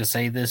pains me to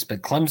say this,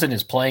 but Clemson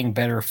is playing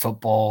better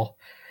football.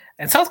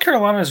 And South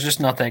Carolina is just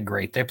not that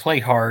great. They play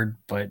hard,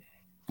 but,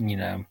 you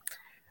know,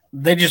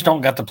 they just don't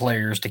got the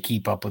players to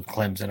keep up with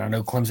Clemson. I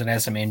know Clemson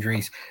has some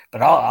injuries,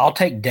 but I'll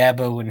take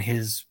Dabo and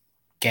his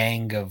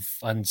gang of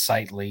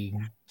unsightly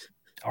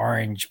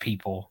orange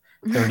people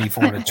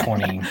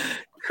 34-20.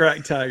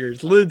 Crack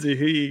Tigers. Lindsay,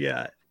 who you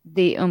got?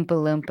 The Oompa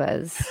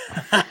Loompas.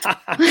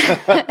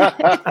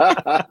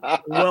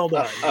 Well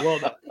done. Well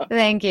done.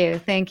 Thank you.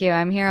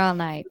 I'm here all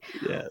night.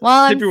 Yeah.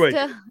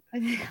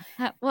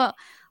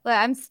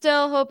 I'm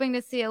still hoping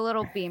to see a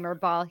little Beamer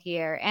ball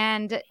here.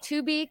 And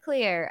to be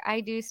clear,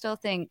 I do still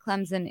think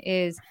Clemson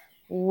is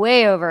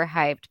way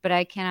overhyped, but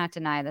I cannot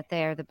deny that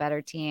they are the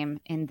better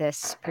team in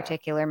this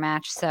particular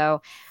match.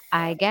 So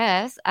I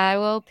guess I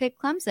will pick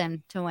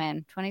Clemson to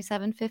win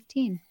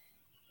 27-15.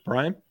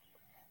 Brian?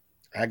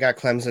 I got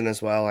Clemson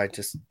as well. I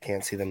just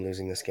can't see them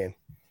losing this game.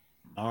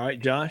 All right,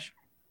 Josh?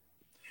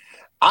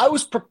 I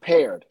was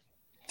prepared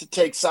to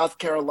take South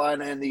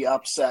Carolina in the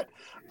upset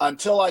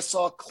until I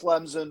saw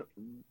Clemson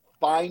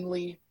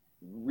finally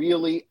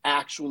really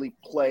actually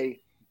play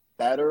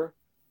better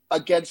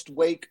against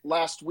Wake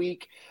last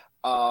week.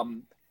 I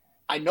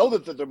know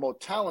that they're the more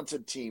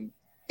talented team.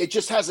 It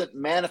just hasn't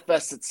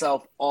manifested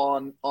itself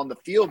on the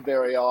field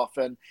very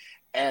often.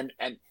 And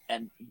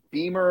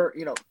Beamer,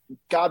 you know,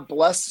 God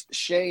bless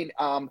Shane.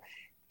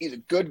 He's a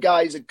good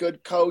guy. He's a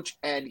good coach,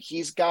 and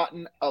he's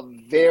gotten a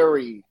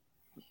very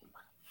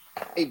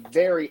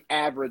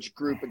average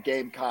group of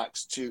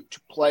Gamecocks to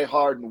play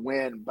hard and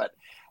win. But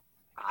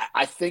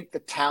I think the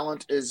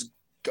talent is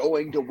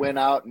going to win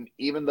out. And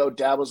even though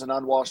Dabo's an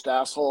unwashed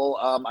asshole,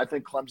 I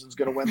think Clemson's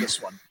going to win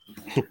this one.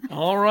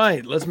 All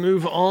right, let's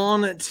move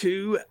on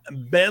to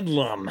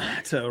Bedlam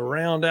to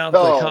round out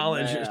the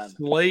college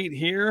slate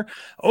here.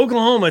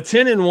 Oklahoma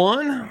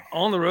 10-1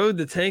 on the road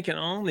to taking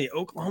on the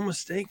Oklahoma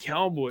State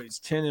Cowboys.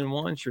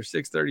 10-1. It's your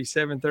 6:30,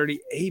 7:30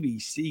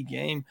 ABC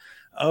game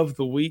of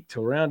the week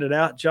to round it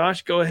out.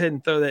 Josh, go ahead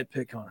and throw that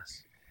pick on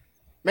us.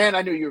 Man,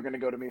 I knew you were going to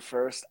go to me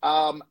first.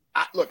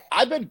 Look,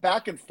 I've been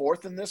back and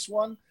forth in this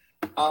one.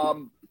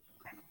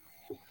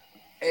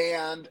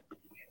 And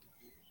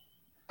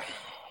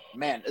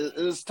man, it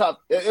was tough.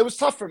 It was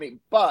tough for me,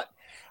 but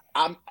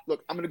I'm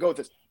going to go with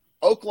this.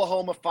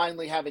 Oklahoma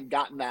finally having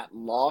gotten that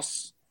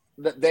loss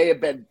that they have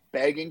been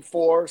begging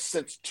for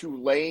since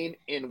Tulane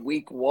in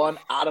week 1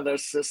 out of their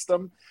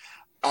system.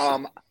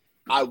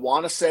 I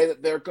want to say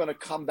that they're going to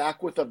come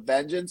back with a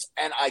vengeance,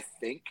 and I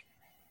think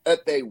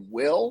that they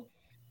will,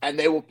 and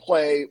they will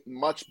play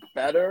much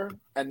better,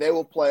 and they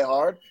will play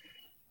hard.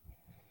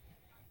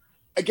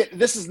 Again,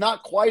 this is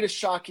not quite as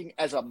shocking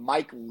as a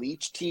Mike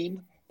Leach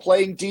team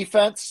playing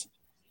defense,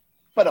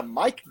 but a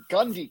Mike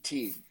Gundy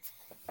team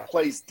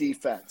plays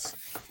defense.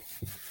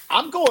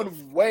 I'm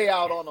going way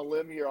out on a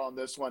limb here on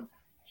this one.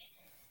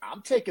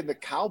 I'm taking the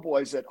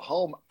Cowboys at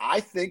home. I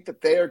think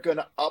that they are going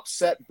to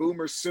upset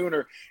Boomer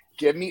Sooner.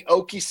 Give me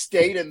Okie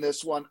State in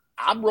this one.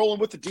 I'm rolling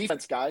with the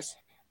defense, guys.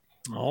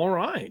 All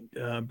right.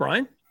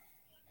 Brian?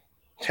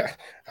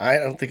 I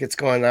don't think it's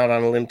going out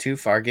on a limb too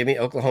far. Give me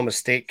Oklahoma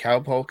State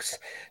Cowpokes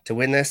to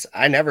win this.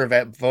 I never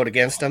vote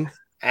against them.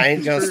 I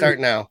ain't going to start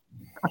now.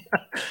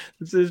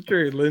 This is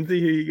true.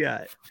 Lindsay, who you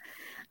got?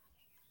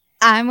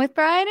 I'm with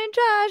Brian and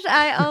Josh.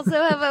 I also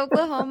have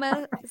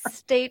Oklahoma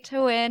State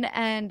to win.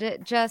 And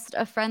just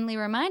a friendly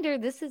reminder,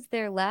 this is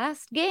their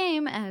last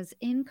game as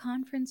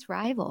in-conference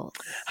rivals.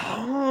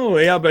 Oh,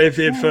 yeah. But if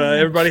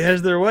everybody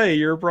has their way,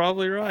 you're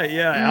probably right.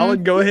 Yeah.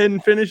 Alan, go ahead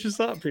and finish us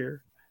up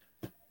here.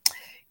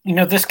 You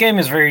know, this game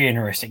is very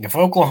interesting. If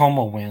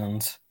Oklahoma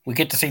wins, we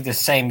get to see the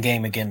same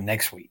game again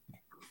next week.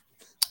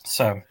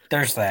 So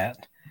there's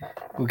that.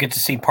 We get to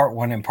see part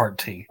 1 and part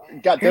 2.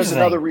 God, there's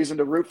another reason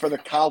to root for the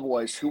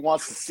Cowboys. Who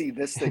wants to see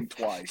this thing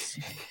twice?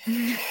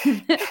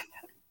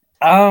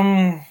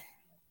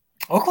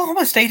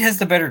 Oklahoma State has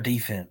the better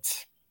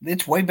defense.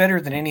 It's way better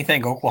than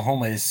anything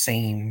Oklahoma has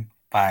seen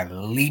by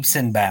leaps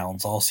and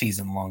bounds all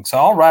season long. So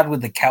I'll ride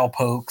with the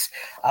Cowpokes.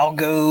 I'll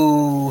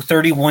go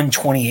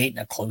 31-28 in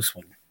a close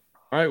one.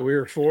 All right, we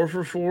were 4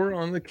 for 4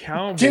 on the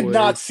Cowboys. Did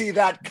not see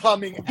that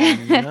coming.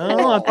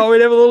 No, I thought we'd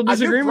have a little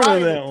disagreement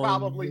on that one.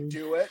 Probably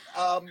do it.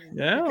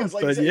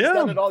 Because he's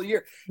done it all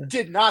year.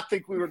 Did not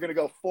think we were going to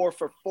go 4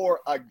 for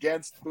 4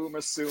 against Boomer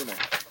Sooner.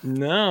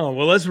 No.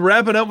 Well, let's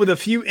wrap it up with a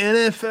few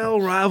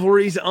NFL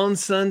rivalries on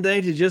Sunday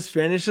to just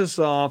finish us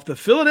off. The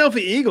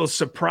Philadelphia Eagles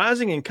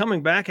surprising and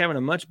coming back, having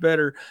a much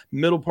better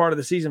middle part of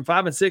the season,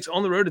 5-6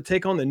 on the road to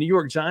take on the New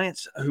York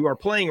Giants, who are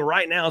playing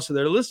right now. So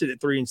they're listed at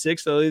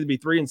 3-6. They'll either be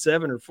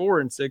 3-7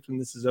 or 4-6 when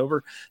this is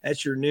over.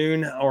 That's your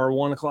noon or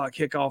 1 o'clock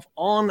kickoff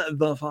on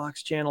the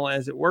Fox channel,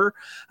 as it were.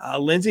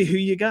 Lindsay, who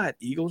you got,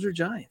 Eagles or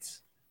Giants?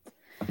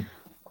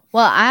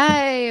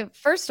 Well,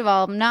 first of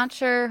all, I'm not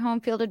sure home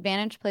field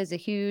advantage plays a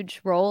huge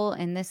role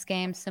in this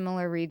game.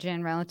 Similar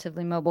region,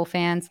 relatively mobile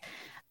fans.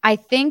 I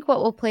think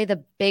what will play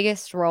the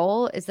biggest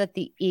role is that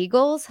the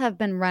Eagles have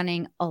been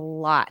running a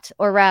lot,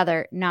 or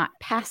rather not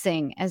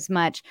passing as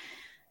much.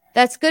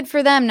 That's good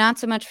for them, not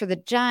so much for the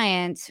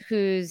Giants,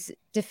 whose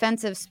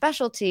defensive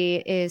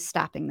specialty is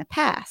stopping the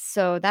pass.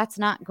 So that's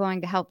not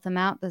going to help them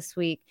out this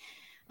week.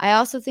 I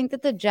also think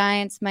that the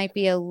Giants might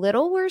be a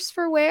little worse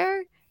for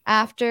wear.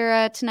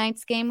 After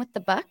tonight's game with the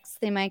Bucs,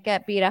 they might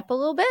get beat up a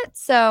little bit.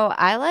 So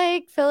I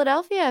like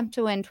Philadelphia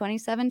to win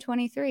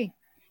 27-23.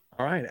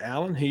 All right,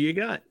 Alan, who you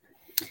got?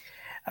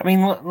 I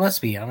mean, let's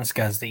be honest,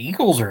 guys. The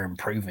Eagles are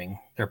improving.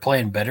 They're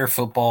playing better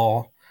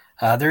football.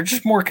 They're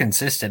just more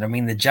consistent. I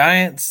mean, the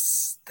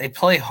Giants, they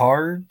play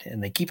hard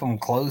and they keep them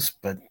close,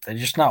 but they're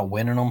just not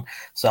winning them.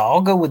 So I'll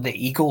go with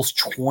the Eagles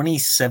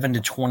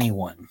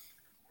 27-21.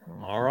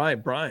 All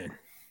right, Brian.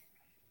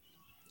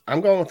 I'm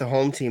going with the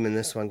home team in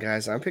this one,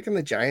 guys. I'm picking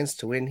the Giants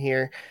to win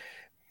here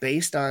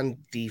based on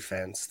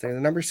defense. They're the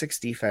number 6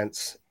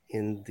 defense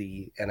in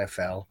the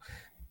NFL.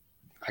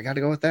 I got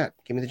to go with that.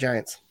 Give me the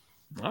Giants.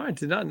 All right,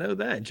 did not know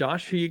that.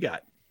 Josh, who you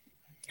got?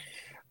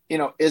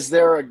 Is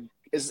there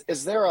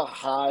a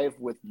hive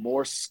with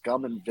more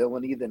scum and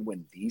villainy than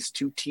when these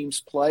two teams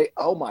play?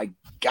 Oh my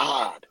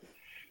God.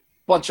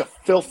 Bunch of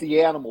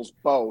filthy animals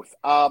both.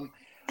 I'm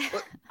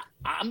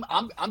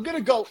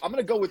gonna go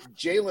with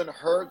Jalen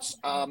Hurts.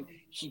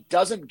 He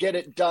doesn't get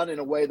it done in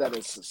a way that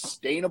is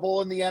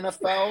sustainable in the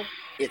NFL.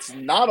 It's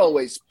not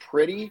always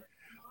pretty,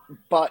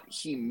 but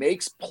he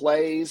makes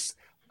plays.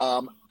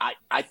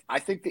 I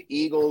think the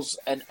Eagles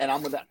I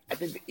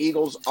think the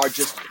Eagles are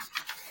just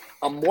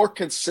a more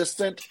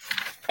consistent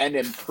and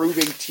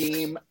improving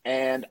team,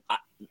 and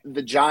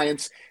the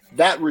Giants.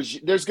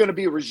 There's going to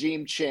be a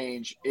regime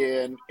change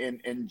in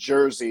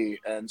Jersey,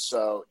 and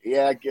so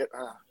give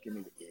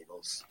me the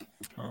Eagles.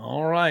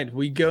 All right,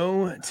 we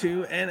go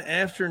to an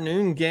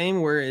afternoon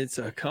game where it's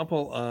a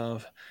couple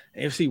of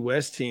AFC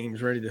West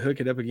teams ready to hook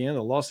it up again.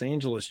 The Los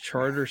Angeles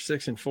Chargers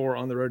 6-4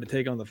 on the road to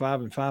take on the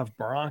 5-5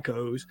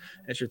 Broncos.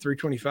 That's your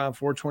 325,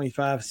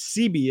 425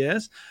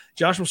 CBS.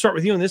 Josh, we'll start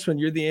with you on this one.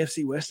 You're the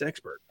AFC West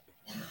expert.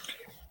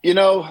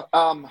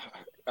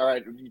 All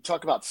right, you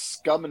talk about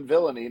scum and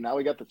villainy. Now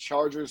we got the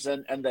Chargers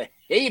and the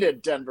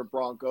hated Denver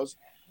Broncos,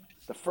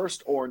 the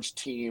first orange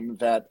team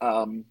that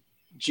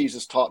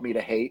Jesus taught me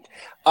to hate.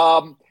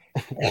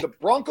 The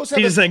Broncos have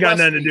Jesus ain't got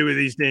nothing to do with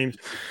these teams.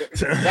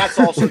 That's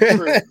also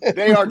true.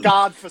 They are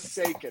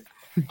God-forsaken.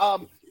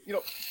 The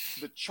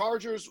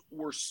Chargers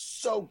were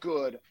so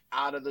good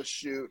out of the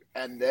chute,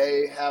 and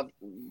they have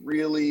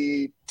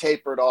really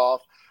tapered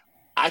off.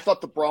 I thought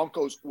the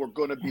Broncos were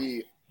going to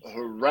be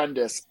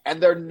horrendous,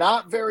 and they're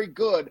not very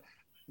good.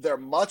 They're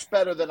much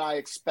better than I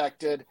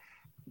expected,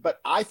 but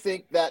I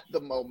think that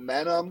the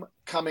momentum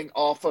coming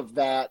off of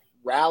that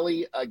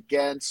rally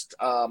against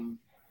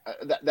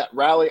that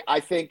rally,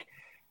 I think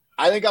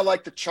I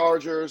like the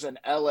Chargers and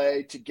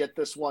LA to get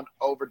this one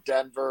over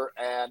Denver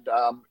and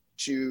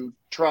to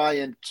try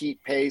and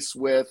keep pace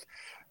with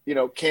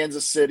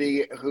Kansas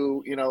City,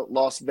 who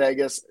Las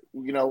Vegas.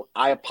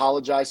 I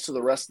apologize to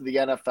the rest of the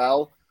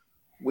NFL.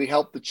 We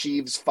helped the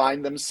Chiefs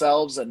find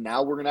themselves, and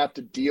now we're going to have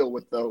to deal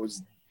with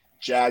those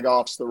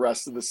jag-offs the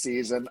rest of the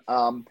season.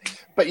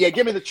 But, yeah,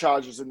 give me the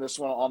Chargers in this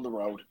one on the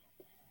road.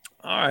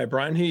 All right,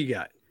 Brian, who you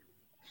got?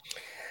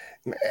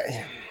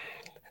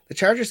 The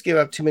Chargers give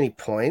up too many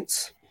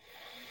points.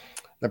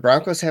 The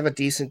Broncos have a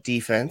decent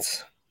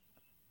defense.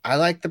 I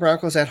like the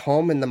Broncos at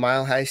home in the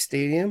Mile High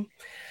Stadium.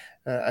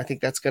 I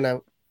think that's going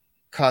to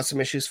cause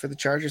some issues for the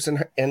Chargers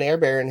and Air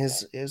Bear in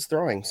his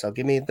throwing. So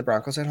give me the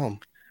Broncos at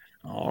home.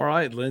 All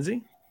right,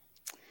 Lindsay.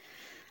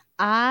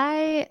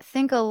 I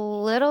think a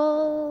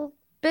little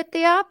bit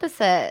the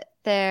opposite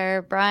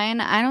there, Brian.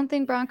 I don't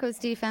think Broncos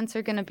defense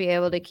are going to be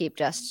able to keep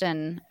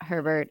Justin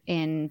Herbert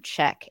in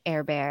check,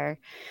 Air Bear.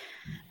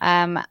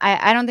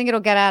 I don't think it'll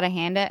get out of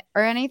hand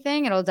or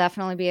anything. It'll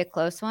definitely be a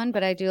close one,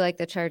 but I do like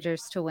the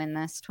Chargers to win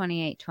this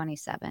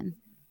 28-27.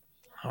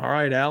 All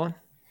right, Alan.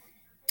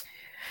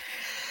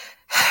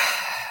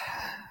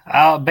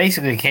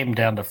 Basically, it came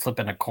down to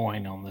flipping a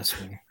coin on this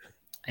one.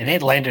 And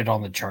it landed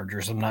on the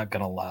Chargers, I'm not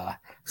going to lie.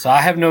 So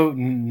I have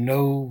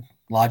no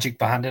logic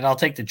behind it. I'll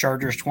take the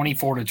Chargers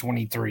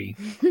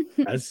 24-23.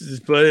 That's as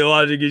plenty of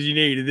logic as you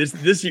need.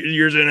 This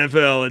year's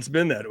NFL, it's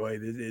been that way.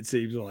 It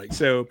seems like.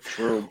 So,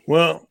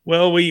 well,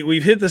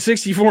 we've hit the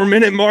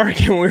 64-minute mark,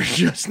 and we're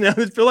just now.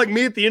 It feels like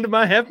me at the end of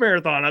my half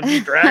marathon. I'm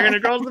just dragging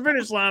across the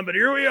finish line, but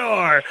here we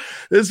are.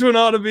 This one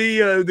ought to be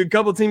the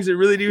couple teams that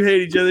really do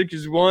hate each other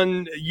because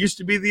one used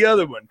to be the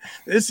other one.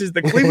 This is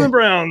the Cleveland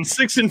Browns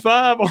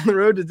 6-5 on the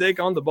road to take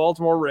on the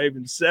Baltimore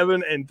Ravens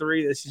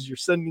 7-3. This is your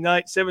Sunday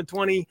night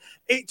 7:20,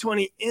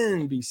 8:20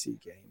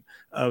 NBC game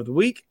of the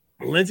week.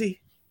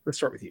 Lindsay, let's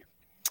start with you.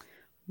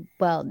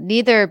 Well,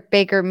 neither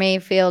Baker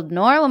Mayfield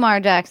nor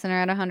Lamar Jackson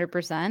are at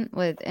 100%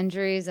 with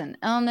injuries and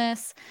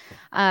illness.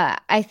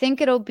 I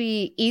think it'll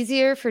be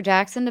easier for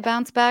Jackson to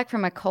bounce back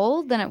from a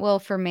cold than it will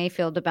for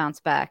Mayfield to bounce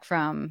back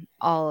from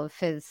all of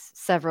his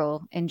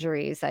several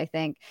injuries, I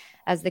think,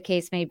 as the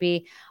case may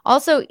be.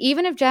 Also,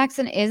 even if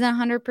Jackson isn't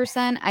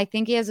 100%, I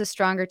think he has a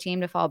stronger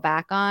team to fall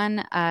back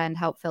on and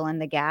help fill in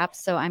the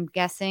gaps. So I'm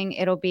guessing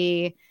it'll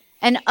be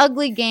an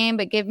ugly game,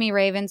 but give me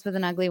Ravens with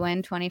an ugly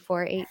win,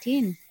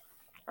 24-18.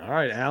 All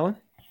right, Alan.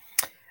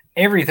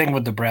 Everything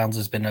with the Browns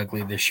has been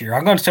ugly this year.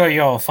 I'm going to tell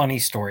you all a funny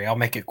story. I'll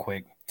make it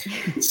quick.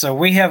 So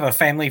we have a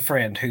family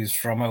friend who's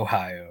from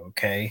Ohio,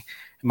 okay?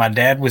 My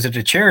dad was at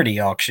a charity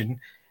auction,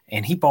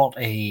 and he bought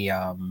a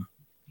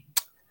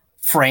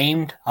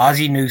framed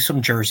Ozzie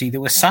Newsome jersey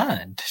that was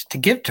signed to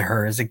give to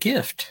her as a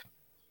gift.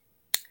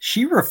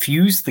 She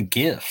refused the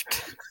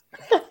gift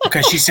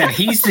because she said,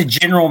 he's the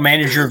general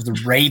manager of the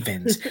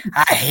Ravens.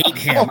 I hate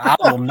him. I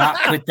will not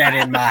put that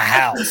in my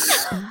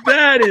house.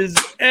 That is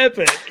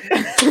epic.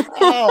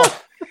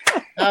 Oh,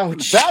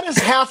 ouch. That is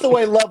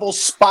Hathaway level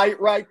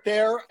spite right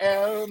there.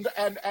 And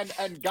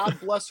God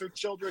bless her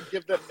children.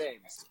 Give them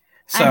names.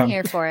 So, I'm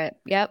here for it.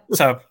 Yep.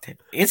 So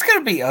it's going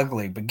to be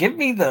ugly, but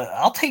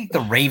I'll take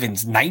the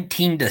Ravens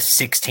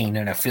 19-16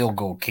 in a field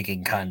goal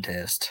kicking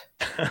contest.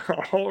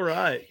 All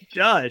right.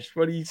 Josh,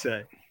 what do you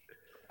say?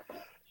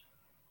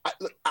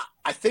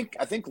 I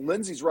think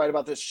Lindsay's right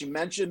about this. She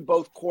mentioned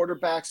both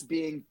quarterbacks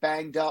being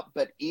banged up,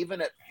 but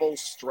even at full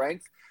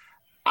strength,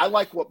 I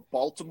like what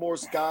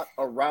Baltimore's got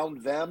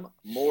around them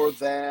more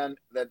than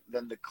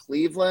the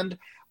Cleveland.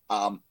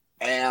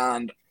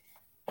 And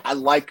I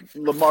like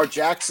Lamar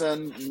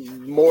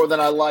Jackson more than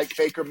I like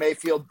Baker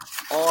Mayfield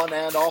on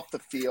and off the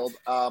field.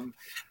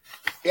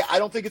 Yeah, I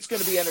don't think it's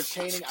going to be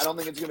entertaining. I don't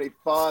think it's going to be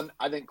fun.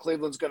 I think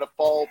Cleveland's going to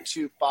fall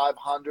to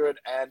 500,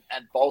 and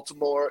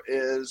Baltimore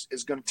is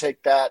going to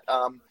take that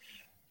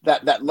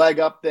that leg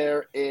up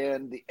there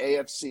in the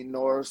AFC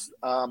North.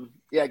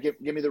 Yeah,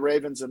 give me the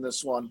Ravens in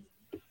this one.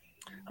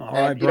 All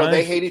right, Brian.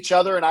 They hate each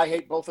other, and I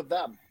hate both of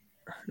them.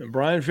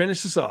 Brian,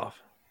 finish us off.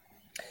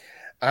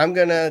 I'm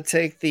going to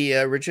take the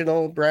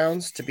original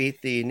Browns to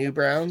beat the new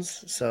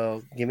Browns,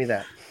 so give me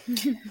that.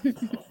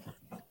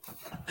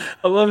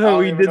 I love how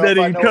we did that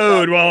in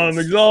code while I'm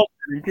exhausted.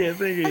 You can't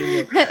think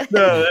anymore.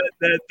 No,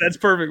 that's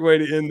perfect way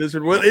to end this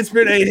one. Well, it's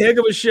been a heck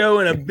of a show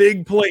and a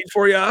big plate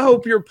for you. I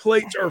hope your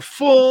plates are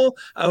full.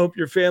 I hope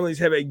your families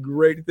have a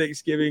great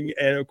Thanksgiving.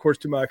 And, of course,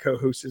 to my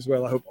co-hosts as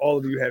well, I hope all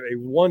of you have a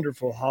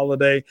wonderful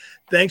holiday.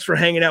 Thanks for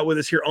hanging out with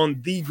us here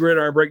on The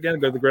Gridiron Breakdown.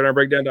 Go to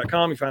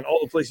thegridironbreakdown.com. You find all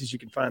the places you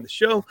can find the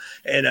show.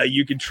 And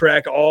you can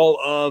track all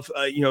of,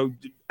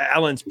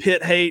 Alan's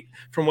Pitt hate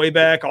from way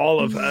back, all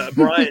of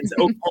Brian's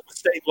Oklahoma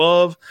State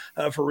love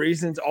for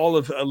reasons, all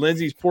of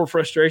Lindsay's poor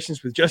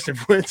frustrations with Justin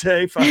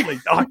Fuente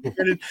finally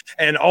documented,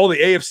 and all the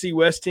AFC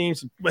West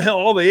teams,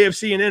 all the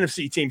AFC and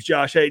NFC teams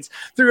Josh hates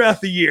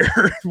throughout the year.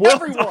 Well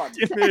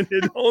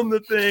documented on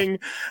the thing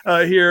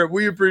here.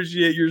 We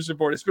appreciate your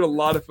support. It's been a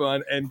lot of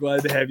fun and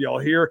glad to have you all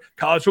here.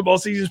 College football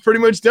season is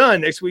pretty much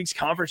done. Next week's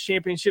conference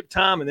championship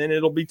time, and then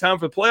it'll be time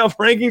for playoff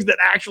rankings that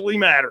actually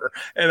matter.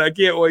 And I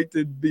can't wait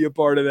to be a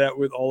part of that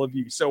with all of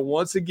you. So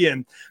once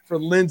again, for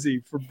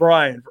Lindsay, for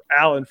Brian, for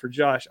Alan, for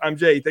Josh, I'm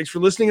Jay. Thanks for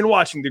listening and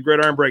watching The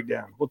Gridiron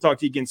Breakdown. We'll talk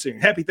to you again soon.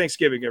 Happy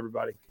Thanksgiving,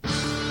 everybody.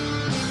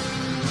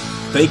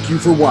 Thank you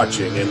for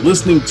watching and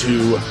listening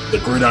to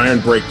The Gridiron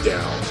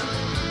Breakdown.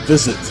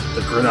 Visit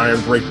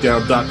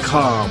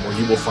thegridironbreakdown.com where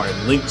you will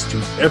find links to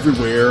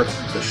everywhere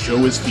the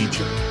show is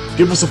featured.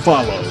 Give us a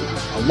follow,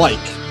 a like,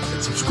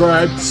 and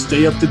subscribe to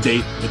stay up to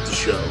date with the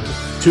show.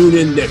 Tune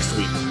in next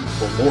week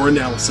for more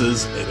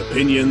analysis and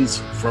opinions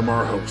from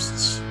our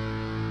hosts.